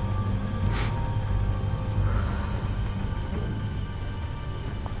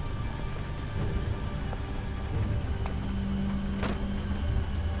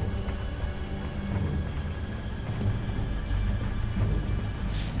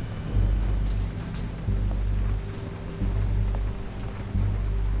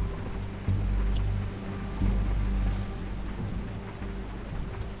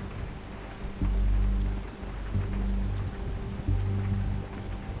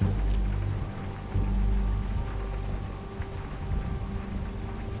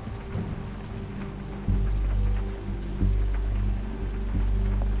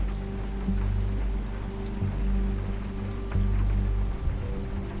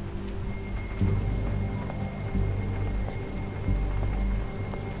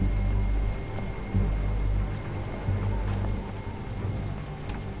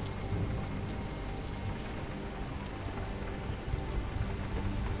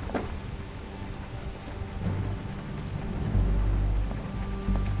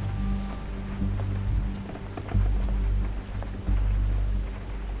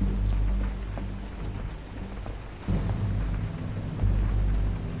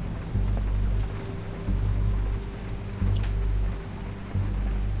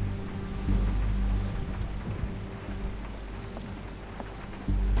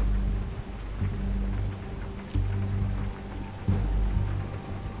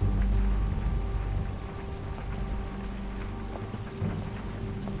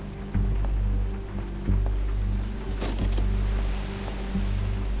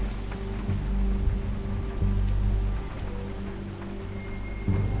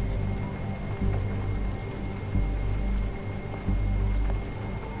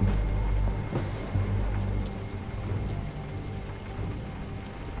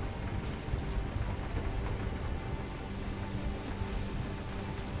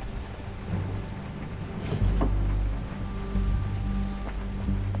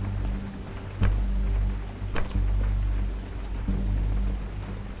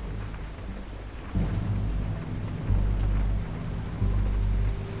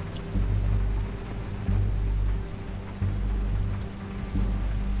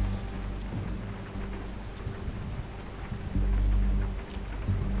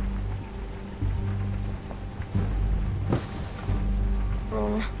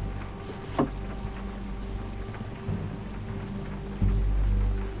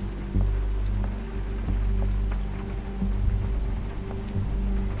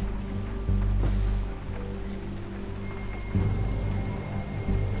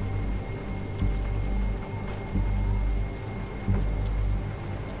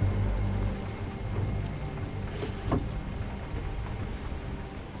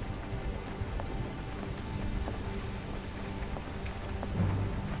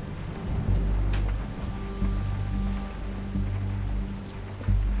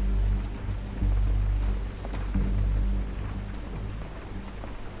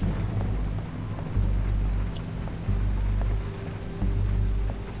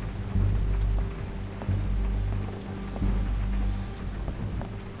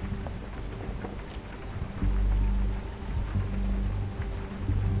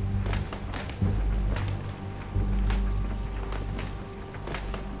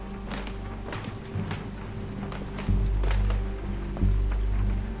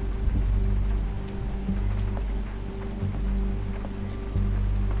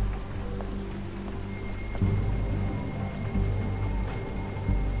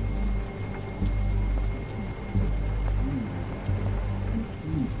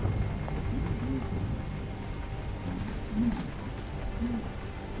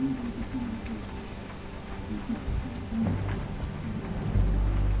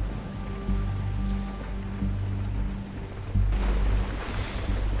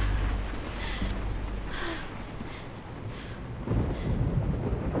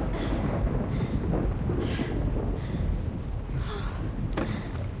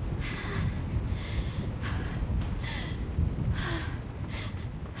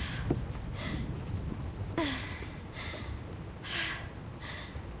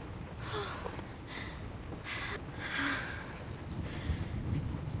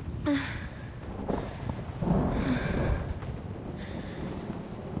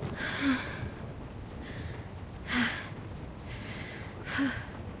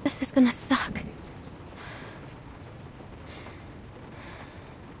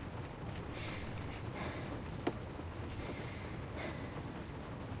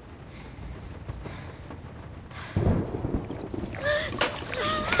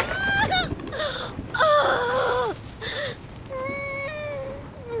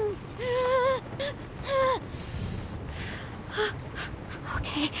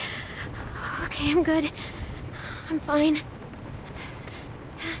 am good. I'm fine.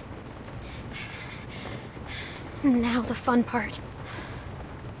 Now the fun part.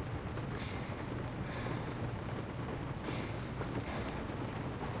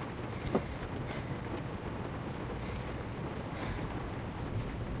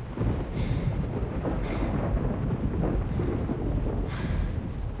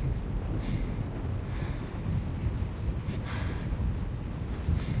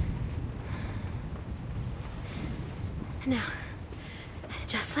 Now,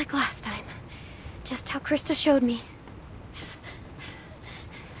 just like last time. Just how Krista showed me.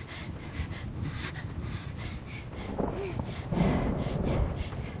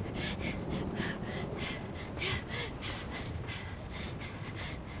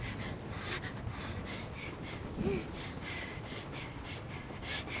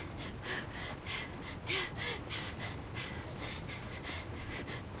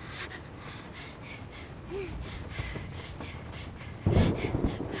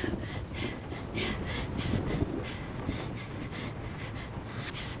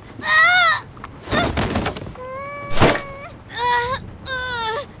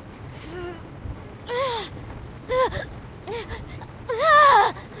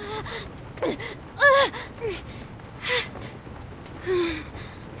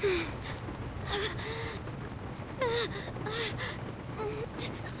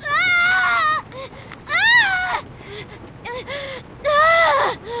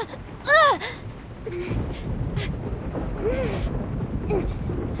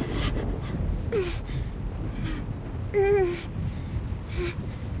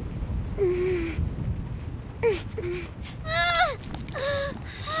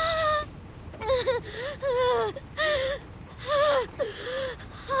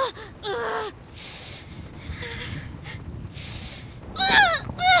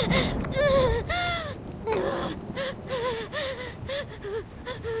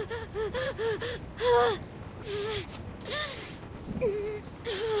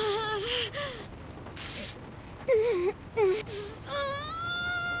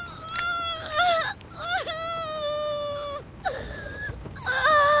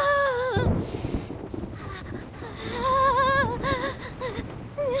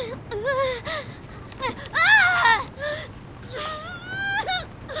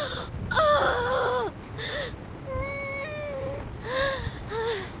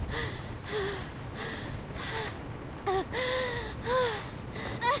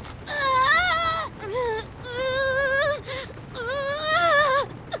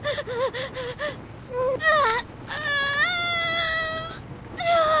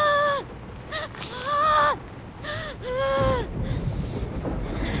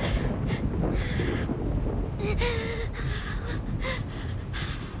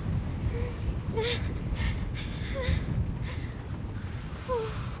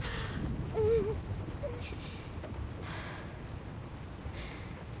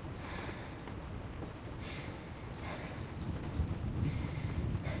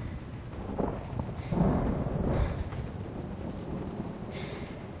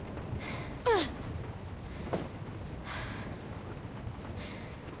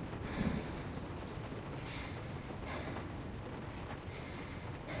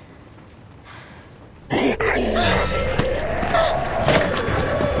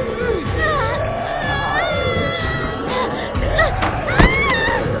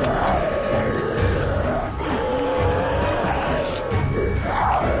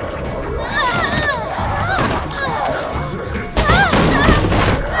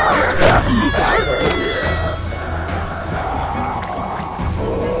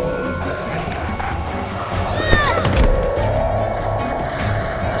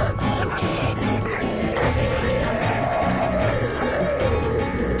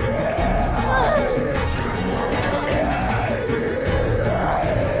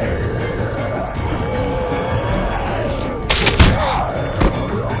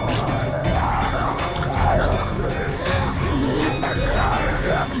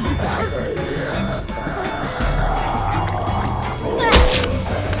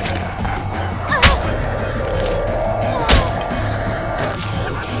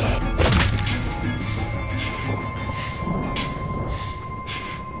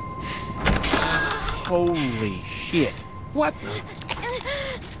 Holy shit. What the?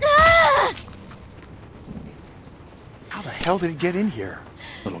 How the hell did it get in here?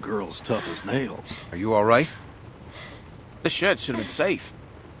 Little girl's tough as nails. Are you all right? The shed should have been safe.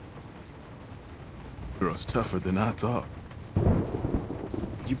 Girl's tougher than I thought.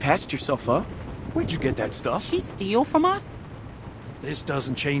 You patched yourself up? Where'd you get that stuff? She steal from us? This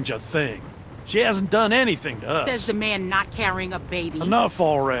doesn't change a thing. She hasn't done anything to us. Says the man not carrying a baby. Enough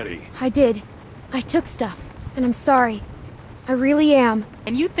already. I did. I took stuff, and I'm sorry. I really am.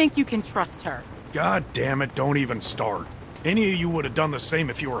 And you think you can trust her? God damn it, don't even start. Any of you would have done the same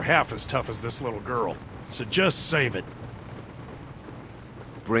if you were half as tough as this little girl. So just save it.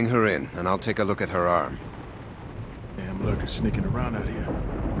 Bring her in, and I'll take a look at her arm. Damn lurkers sneaking around out here.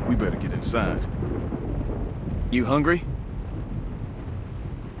 We better get inside. You hungry?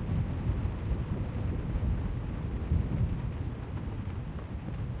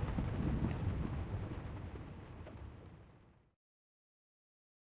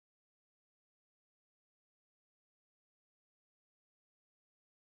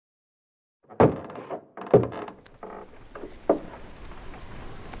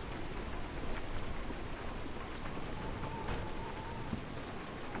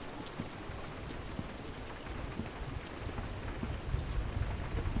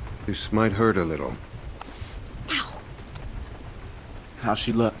 This might hurt a little. Ow. How's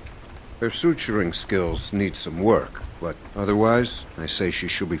she look? Her suturing skills need some work, but otherwise, I say she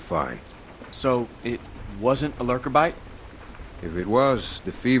should be fine. So, it wasn't a lurker bite? If it was,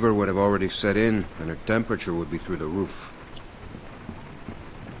 the fever would have already set in, and her temperature would be through the roof.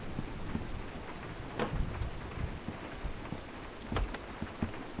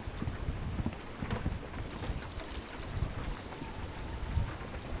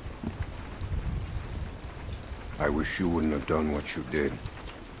 I wish you wouldn't have done what you did.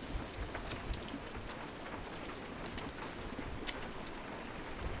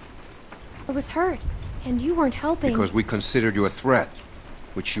 I was hurt, and you weren't helping. Because we considered you a threat,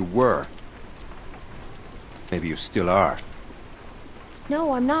 which you were. Maybe you still are.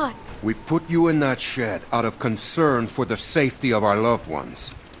 No, I'm not. We put you in that shed out of concern for the safety of our loved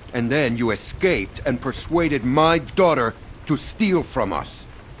ones. And then you escaped and persuaded my daughter to steal from us.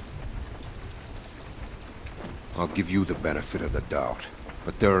 I'll give you the benefit of the doubt,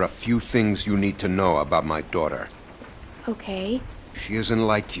 but there are a few things you need to know about my daughter. Okay. She isn't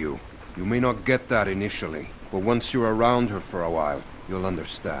like you. You may not get that initially, but once you're around her for a while, you'll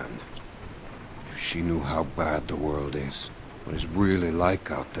understand. If she knew how bad the world is, what it's really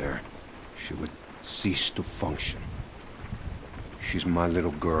like out there, she would cease to function. She's my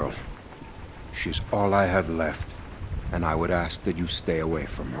little girl. She's all I have left, and I would ask that you stay away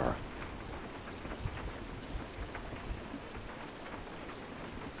from her.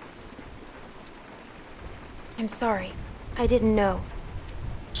 I'm sorry. I didn't know.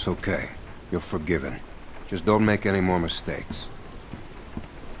 It's okay. You're forgiven. Just don't make any more mistakes.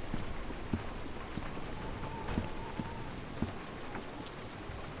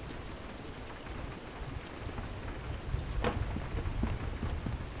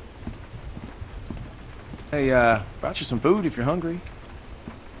 Hey, brought you some food if you're hungry.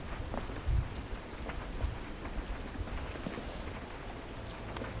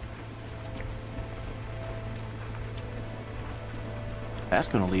 That's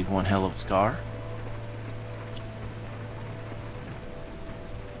gonna leave one hell of a scar.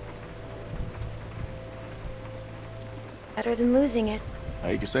 Better than losing it. Oh,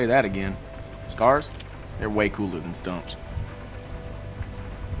 you can say that again. Scars? They're way cooler than stumps.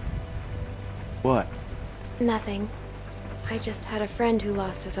 What? Nothing. I just had a friend who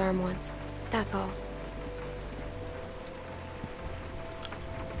lost his arm once. That's all.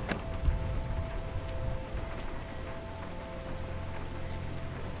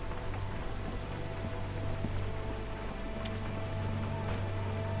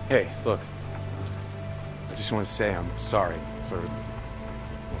 Hey, look. I just want to say I'm sorry for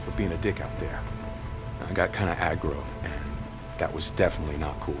being a dick out there. I got kind of aggro, and that was definitely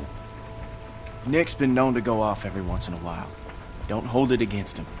not cool. Nick's been known to go off every once in a while. Don't hold it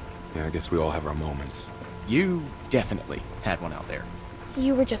against him. Yeah, I guess we all have our moments. You definitely had one out there.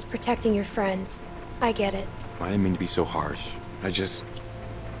 You were just protecting your friends. I get it. I didn't mean to be so harsh. I just...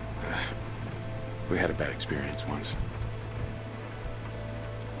 we had a bad experience once.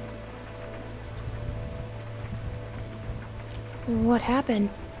 What happened?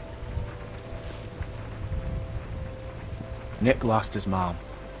 Nick lost his mom.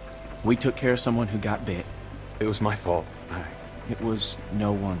 We took care of someone who got bit. It was my fault. It was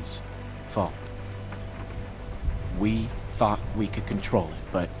no one's fault. We thought we could control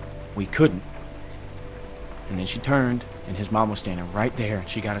it, but we couldn't. And then she turned, and his mom was standing right there, and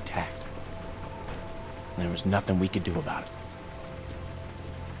she got attacked. And there was nothing we could do about it.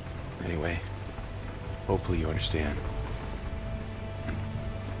 Anyway, hopefully you understand.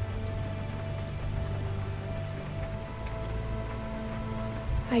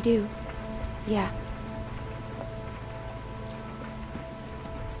 I do. Yeah.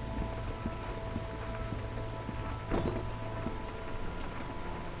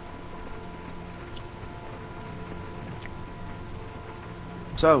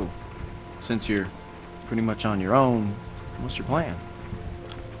 So, since you're pretty much on your own, what's your plan?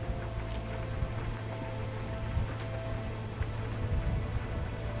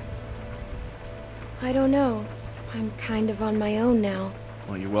 I don't know. I'm kind of on my own now.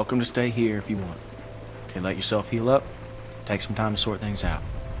 Well, you're welcome to stay here if you want. Okay, let yourself heal up. Take some time to sort things out.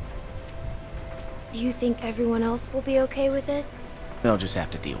 Do you think everyone else will be okay with it? They'll just have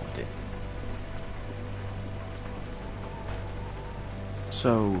to deal with it.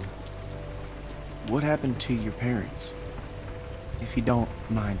 So, what happened to your parents? If you don't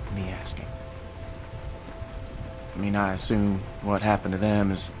mind me asking. I mean, I assume what happened to them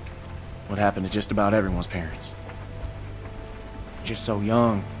is what happened to just about everyone's parents. You're so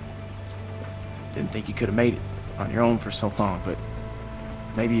young. Didn't think you could have made it on your own for so long, but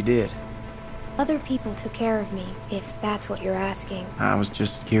maybe you did. Other people took care of me, if that's what you're asking. I was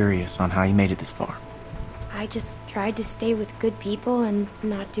just curious on how you made it this far. I just tried to stay with good people and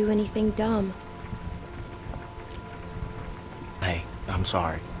not do anything dumb. Hey, I'm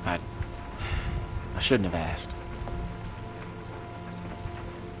sorry. I shouldn't have asked.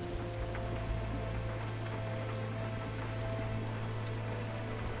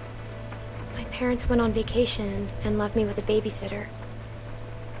 My parents went on vacation and left me with a babysitter.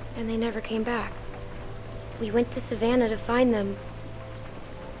 And they never came back. We went to Savannah to find them,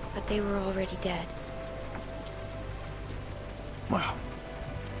 but they were already dead. Wow.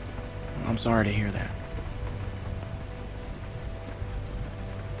 I'm sorry to hear that.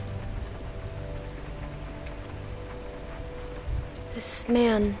 This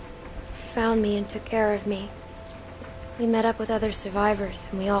man found me and took care of me. We met up with other survivors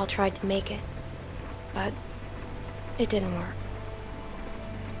and we all tried to make it. But it didn't work.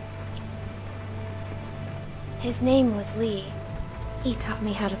 His name was Lee. He taught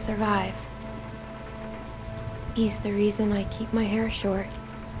me how to survive. He's the reason I keep my hair short.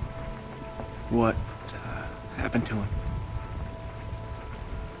 What happened to him?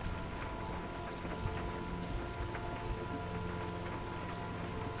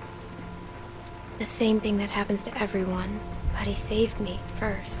 The same thing that happens to everyone, but he saved me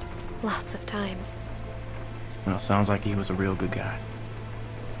first, lots of times. Well, sounds like he was a real good guy.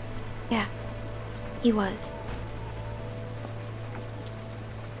 Yeah, he was.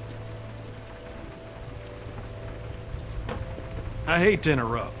 I hate to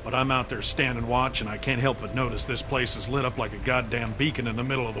interrupt, but I'm out there standing watch and I can't help but notice this place is lit up like a goddamn beacon in the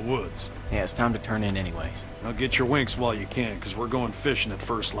middle of the woods. Yeah, it's time to turn in anyways. Now get your winks while you can, because we're going fishing at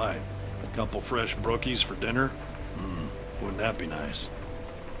first light. A couple fresh brookies for dinner? Wouldn't that be nice?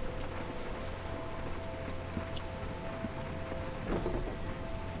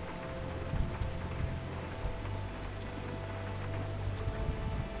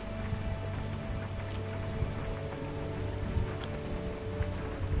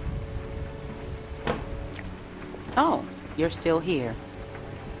 Oh, you're still here.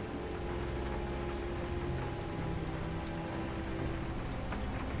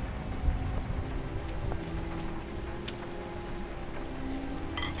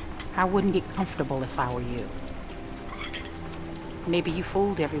 I wouldn't get comfortable if I were you. Maybe you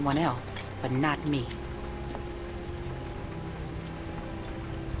fooled everyone else, but not me.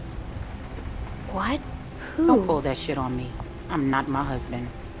 What? Who? Don't pull that shit on me. I'm not my husband.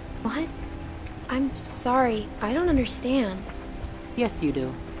 What? I'm sorry, I don't understand. Yes, you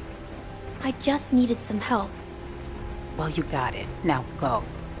do. I just needed some help. Well, you got it. Now go.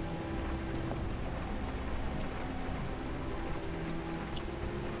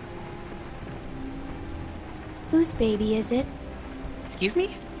 Whose baby is it? Excuse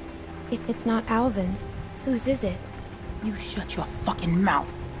me? If it's not Alvin's, whose is it? You shut your fucking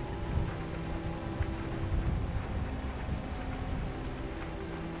mouth.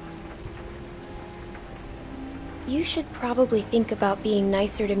 You should probably think about being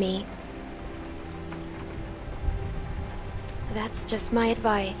nicer to me. That's just my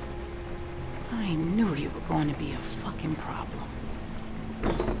advice. I knew you were going to be a fucking problem.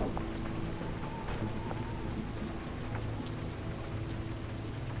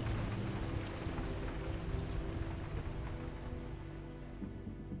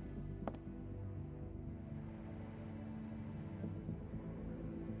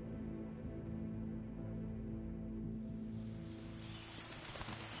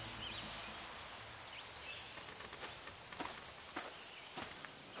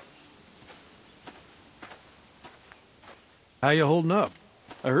 How you holding up?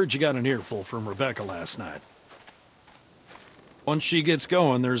 I heard you got an earful from Rebecca last night. Once she gets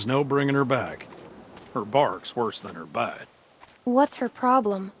going, there's no bringing her back. Her bark's worse than her bite. What's her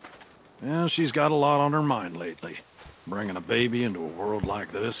problem? Well, she's got a lot on her mind lately. bringing a baby into a world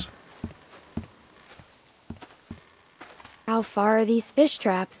like this. How far are these fish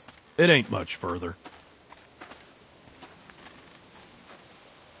traps? It ain't much further.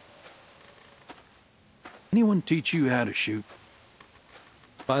 Anyone teach you how to shoot?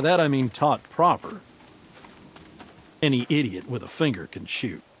 By that I mean taught proper. Any idiot with a finger can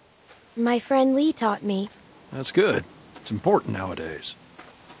shoot. My friend Lee taught me. That's good. It's important nowadays.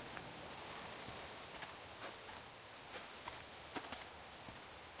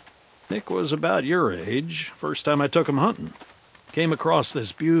 Nick was about your age, first time I took him hunting. Came across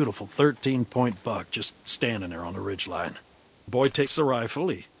this beautiful 13-point buck just standing there on the ridgeline. Boy takes the rifle,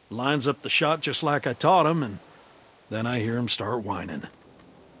 he lines up the shot just like I taught him, and then I hear him start whining.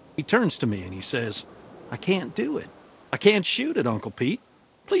 He turns to me and he says, "I can't do it. I can't shoot it, Uncle Pete.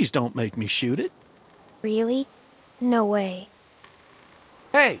 Please don't make me shoot it." Really? No way.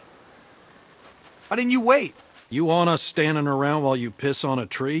 Hey! Why didn't you wait? You want us standing around while you piss on a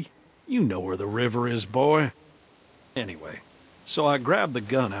tree? You know where the river is, boy. Anyway, so I grabbed the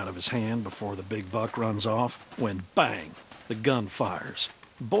gun out of his hand before the big buck runs off, when bang, the gun fires.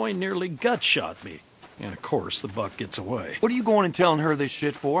 Boy nearly gut shot me, and of course the buck gets away. What are you going and telling her this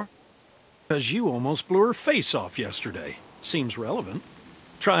shit for? 'Cause you almost blew her face off yesterday. Seems relevant.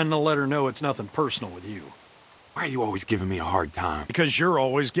 Trying to let her know it's nothing personal with you. Why are you always giving me a hard time? Because you're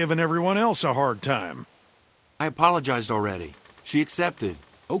always giving everyone else a hard time. I apologized already. She accepted.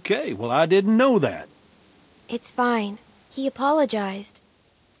 Okay, well I didn't know that. It's fine. He apologized.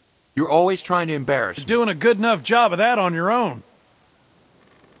 You're always trying to embarrass me. You're doing a good enough job of that on your own.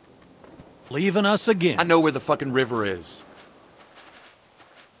 Leaving us again. I know where the fucking river is.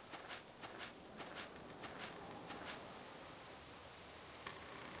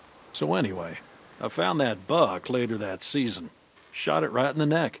 So anyway, I found that buck later that season. Shot it right in the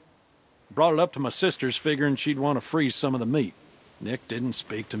neck. Brought it up to my sister's figuring she'd want to freeze some of the meat. Nick didn't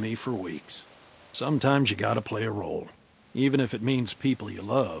speak to me for weeks. Sometimes you gotta play a role, even if it means people you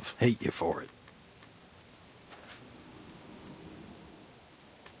love hate you for it.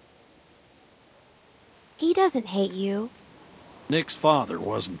 He doesn't hate you. Nick's father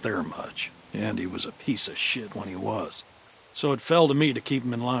wasn't there much, and he was a piece of shit when he was. So it fell to me to keep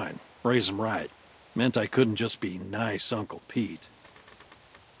him in line, raise him right. Meant I couldn't just be nice Uncle Pete.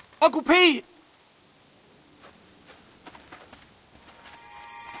 Uncle Pete!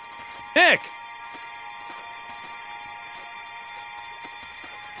 Nick!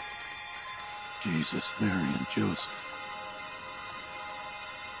 Jesus, Mary, and Joseph.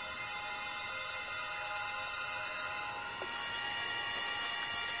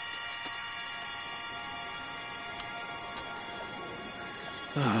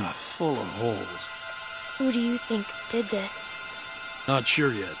 Ah, full of holes. Who do you think did this? Not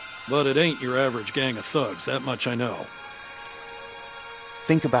sure yet, but it ain't your average gang of thugs, that much I know.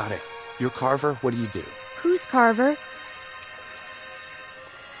 Think about it. You're Carver, what do you do? Who's Carver?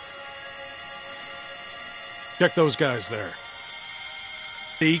 Check those guys there.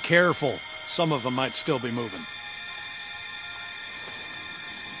 Be careful. Some of them might still be moving.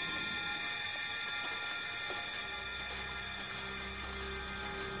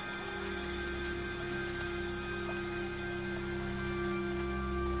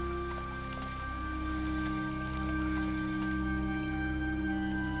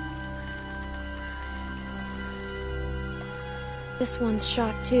 This one's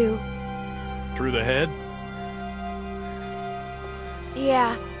shot too. Through the head?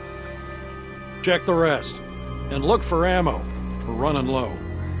 Yeah. Check the rest. And look for ammo. We're running low.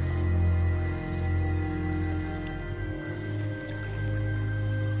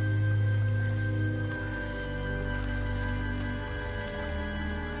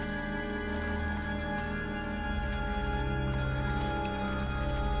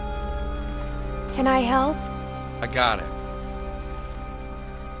 Can I help? I got it.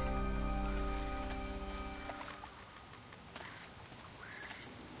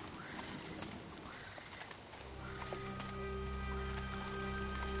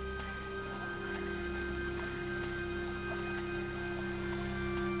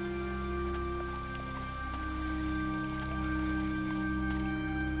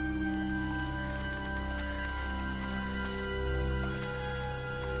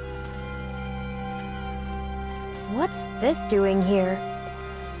 What's this doing here?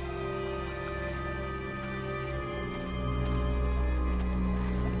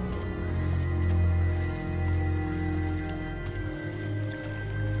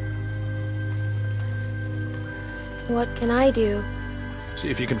 What can I do? See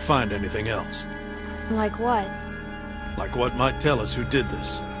if you can find anything else. Like what? Like what might tell us who did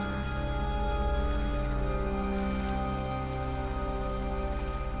this.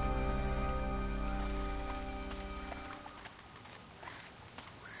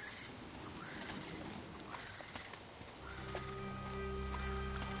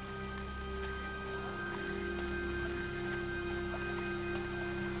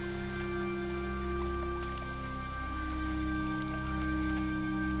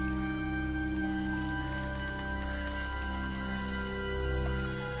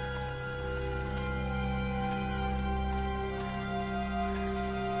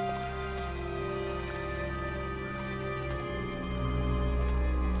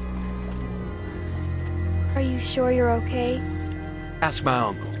 Are you sure you're okay? Ask my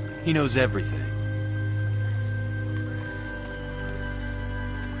uncle. He knows everything.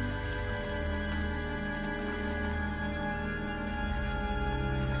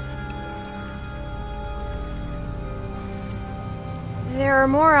 There are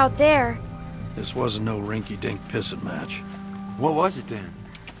more out there. This wasn't no rinky-dink pissing match. What was it then?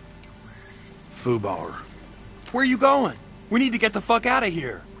 Foobar. Where are you going? We need to get the fuck out of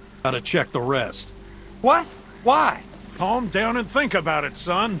here. Gotta check the rest. What? Why? Calm down and think about it,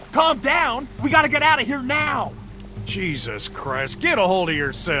 son. Calm down? We gotta get out of here now! Jesus Christ, get a hold of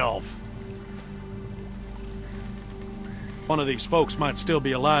yourself. One of these folks might still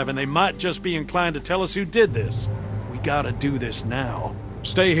be alive, and they might just be inclined to tell us who did this. We gotta do this now.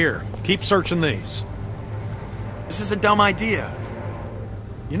 Stay here. Keep searching these. This is a dumb idea.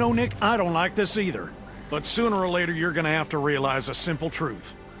 You know, Nick, I don't like this either. But sooner or later, you're gonna have to realize a simple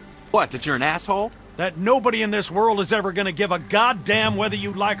truth. What, that you're an asshole? That nobody in this world is ever gonna give a goddamn whether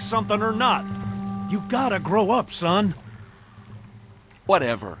you like something or not. You gotta grow up, son.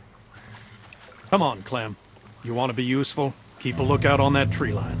 Whatever. Come on, Clem. You want to be useful? Keep a lookout on that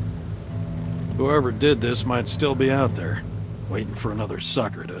tree line. Whoever did this might still be out there, waiting for another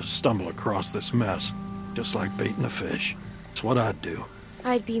sucker to stumble across this mess, just like baiting a fish. It's what I'd do.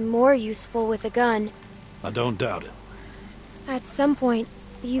 I'd be more useful with a gun. I don't doubt it. At some point,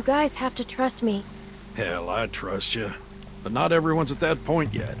 you guys have to trust me. Hell, I trust you. But not everyone's at that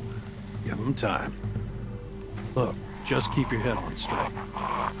point yet. Give them time. Look, just keep your head on straight.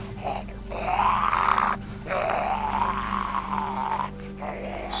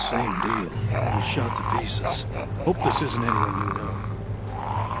 Same deal. You shot to pieces. Hope this isn't anyone you know.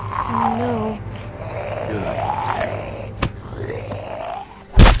 No. Good.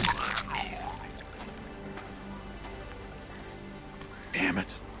 Damn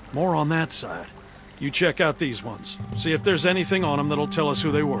it. More on that side. You check out these ones. See if there's anything on them that'll tell us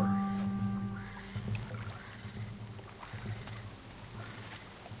who they were.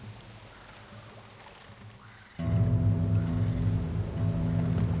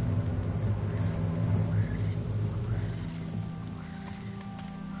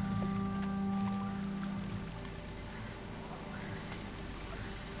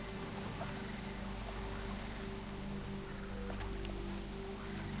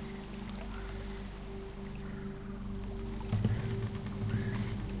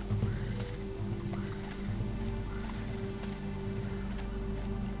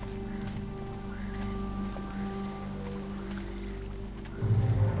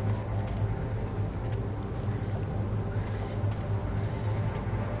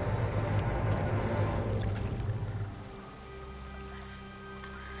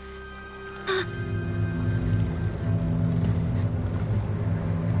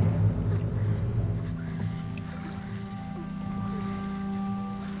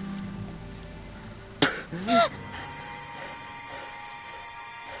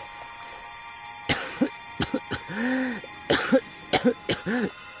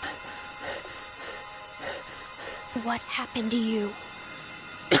 What happened to you?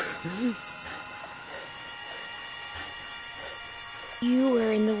 You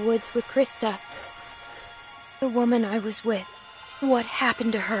were in the woods with Krista. The woman I was with. What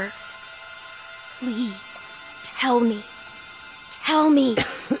happened to her? Please, tell me. Tell me.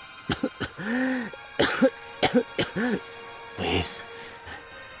 Please.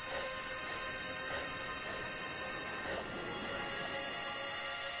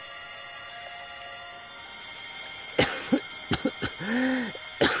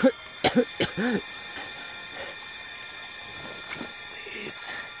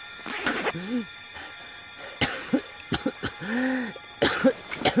 Please.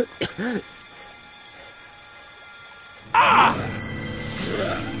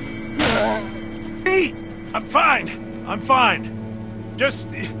 Pete! I'm fine. I'm fine. Just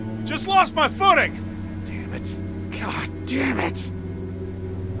lost my footing. Damn it. God damn it.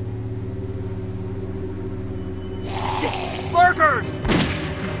 Lurkers!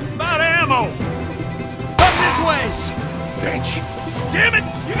 I'm out of ammo. Up this way! Bitch. Damn it!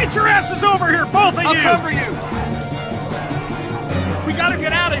 You get your asses over here, both of you! I'll cover you! We gotta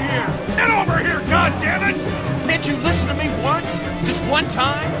get out of here! Get over here, goddammit! Can't you listen to me once? Just one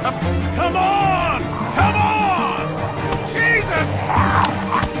time? Come on! Come on! Jesus!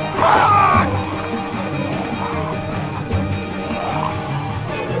 Fuck!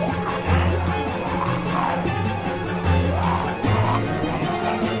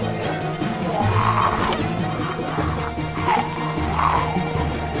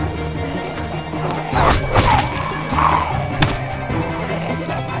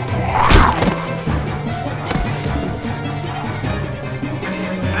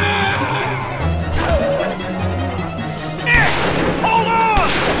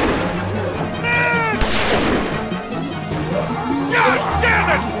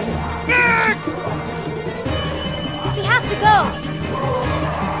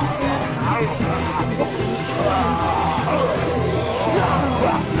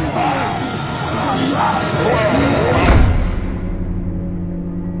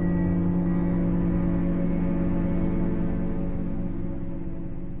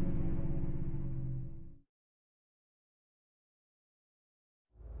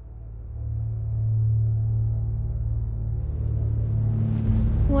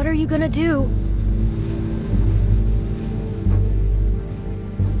 What are you gonna do?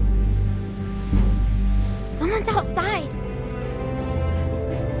 Someone's outside.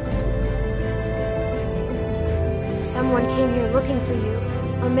 Someone came here looking for you.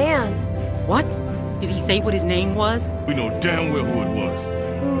 A man. What? Did he say what his name was? We know damn well who it was.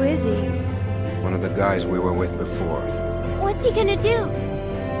 Who is he? One of the guys we were with before. What's he gonna do?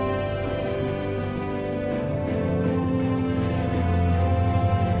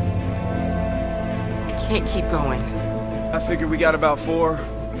 I can't keep going. I figure we got about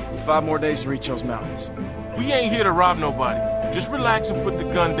 5 more days to reach those mountains. We ain't here to rob nobody. Just relax and put the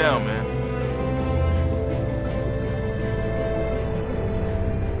gun down, man.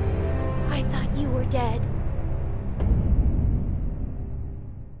 I thought you were dead.